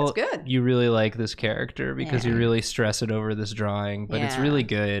tell it's good. you really like this character because you Yeah. really stress it over this drawing, but it's Yeah. really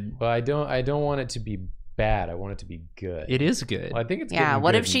good. But I don't want it to be bad. I want it to be good. It is good. Well, I think it's Yeah, getting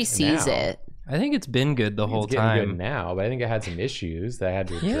what good if she sees now. it? I think it's been good the whole It's getting good time. now, but I think I had some issues that I had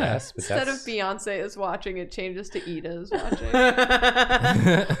to Yeah. address. But Instead that's of Beyonce is watching, it changes to Ida is watching.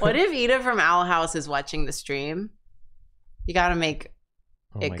 What if Ida from Owl House is watching the stream? You gotta make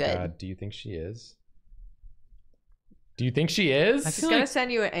oh it my good. god, do you think she is? Do you think she is? I She's feel gonna like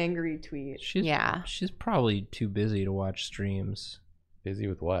send you an angry tweet. She's probably too busy to watch streams Busy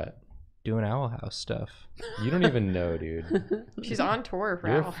with what? doing Owl House stuff. You don't even know, dude. She's on tour for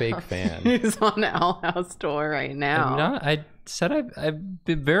You're Owl a fake House. fan. He's on Owl House tour right now. I said I've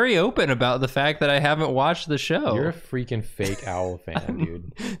been very open about the fact that I haven't watched the show. You're a freaking fake owl fan,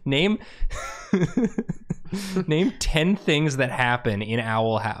 dude. Name 10 things that happen in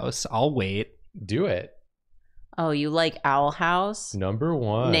Owl House. I'll wait. Do it. Oh, you like Owl House? Number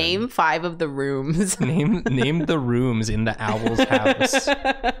 1. Name 5 of the rooms. Name the rooms in the owl's house.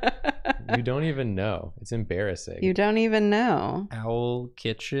 You don't even know. It's embarrassing. You don't even know. Owl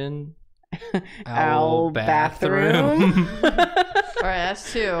kitchen. Owl bathroom. All right,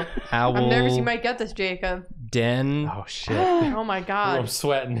 that's 2. Owl I'm nervous you might get this, Jacob. den. Oh shit. Oh my Oh, I'm god.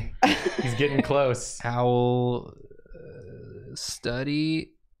 sweating. He's getting close. Owl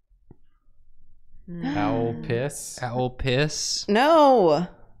study. Owl piss. Owl piss. No.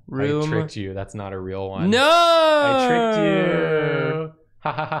 Room. I tricked you. That's not a real one. No! I tricked you.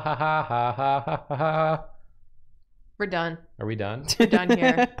 Ha ha ha ha ha ha ha ha ha. We're done. Are we done? We're done here.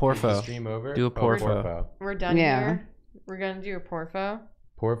 Is the Porfo. stream over? Do a Oh, porfo. We're done Yeah. here. We're gonna do a porfo.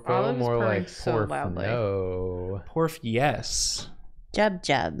 Porfo, Olive is more purring like so porf. loudly. No. Porf, yes. Jub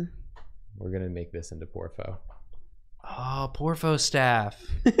jub. We're gonna make this into porfo. Oh, Porfo staff.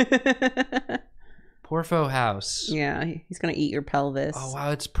 Porfo house. Yeah, he's gonna eat your pelvis. Oh,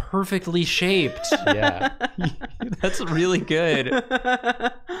 wow. It's perfectly shaped. Yeah. That's really good.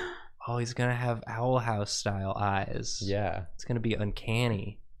 Oh, he's going to have Owl House style eyes. Yeah. It's going to be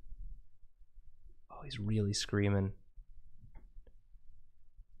uncanny. Oh, he's really screaming.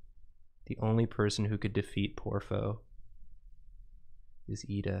 The only person who could defeat Porfo is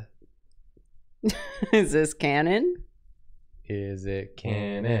Ida. Is this canon? Is it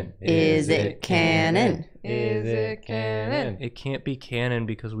canon? Is it canon? Is it canon? It can't be canon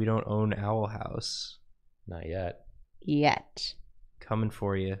because we don't own Owl House. Not yet. Yet. Coming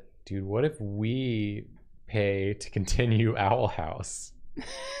for you. Dude, what if we pay to continue Owl House?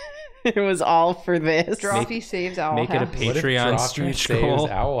 It was all for this. Drawfee saves Owl Make House. it a Patreon stretch goal.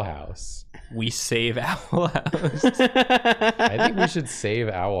 Owl House. We save Owl House. I think we should save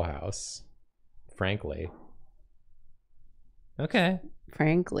Owl House. Frankly. Okay.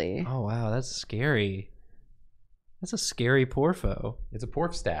 Frankly. Oh wow, that's scary. That's a scary Porfo. It's a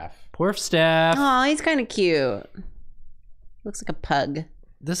porf staff. Porf staff. Oh, he's kind of cute. Looks like a pug.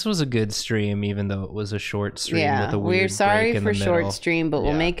 This was a good stream, even though it was a short stream Yeah, with a weird we're sorry break in for the short middle. stream, but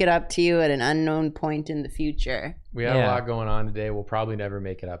we'll Yeah. make it up to you at an unknown point in the future. We had a Yeah. lot going on today. We'll probably never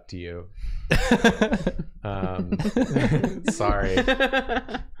make it up to you. Sorry.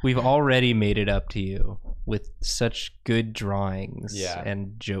 We've already made it up to you with such good drawings Yeah.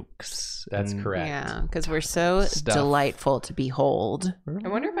 and jokes. That's and correct. Yeah, because we're so Stuff. delightful to behold. I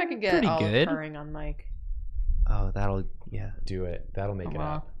wonder if I could get Pretty all good. purring on mic. Oh, that'll Do it. That'll make it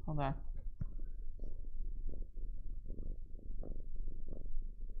up. Hold on.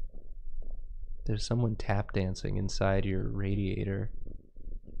 There's someone tap dancing inside your radiator.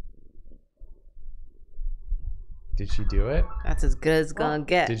 Did she do it? That's as good as it's gonna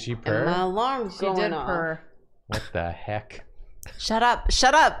get. Did she And purr? my alarm's She going did off. purr. What the heck? Shut up!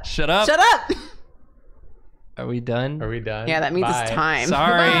 Shut up! Shut up! Shut up! Are we done? Are we done? Yeah, that means Bye. it's time.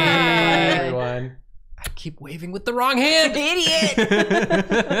 Sorry. Bye, everyone. I keep waving with the wrong hand. Idiot!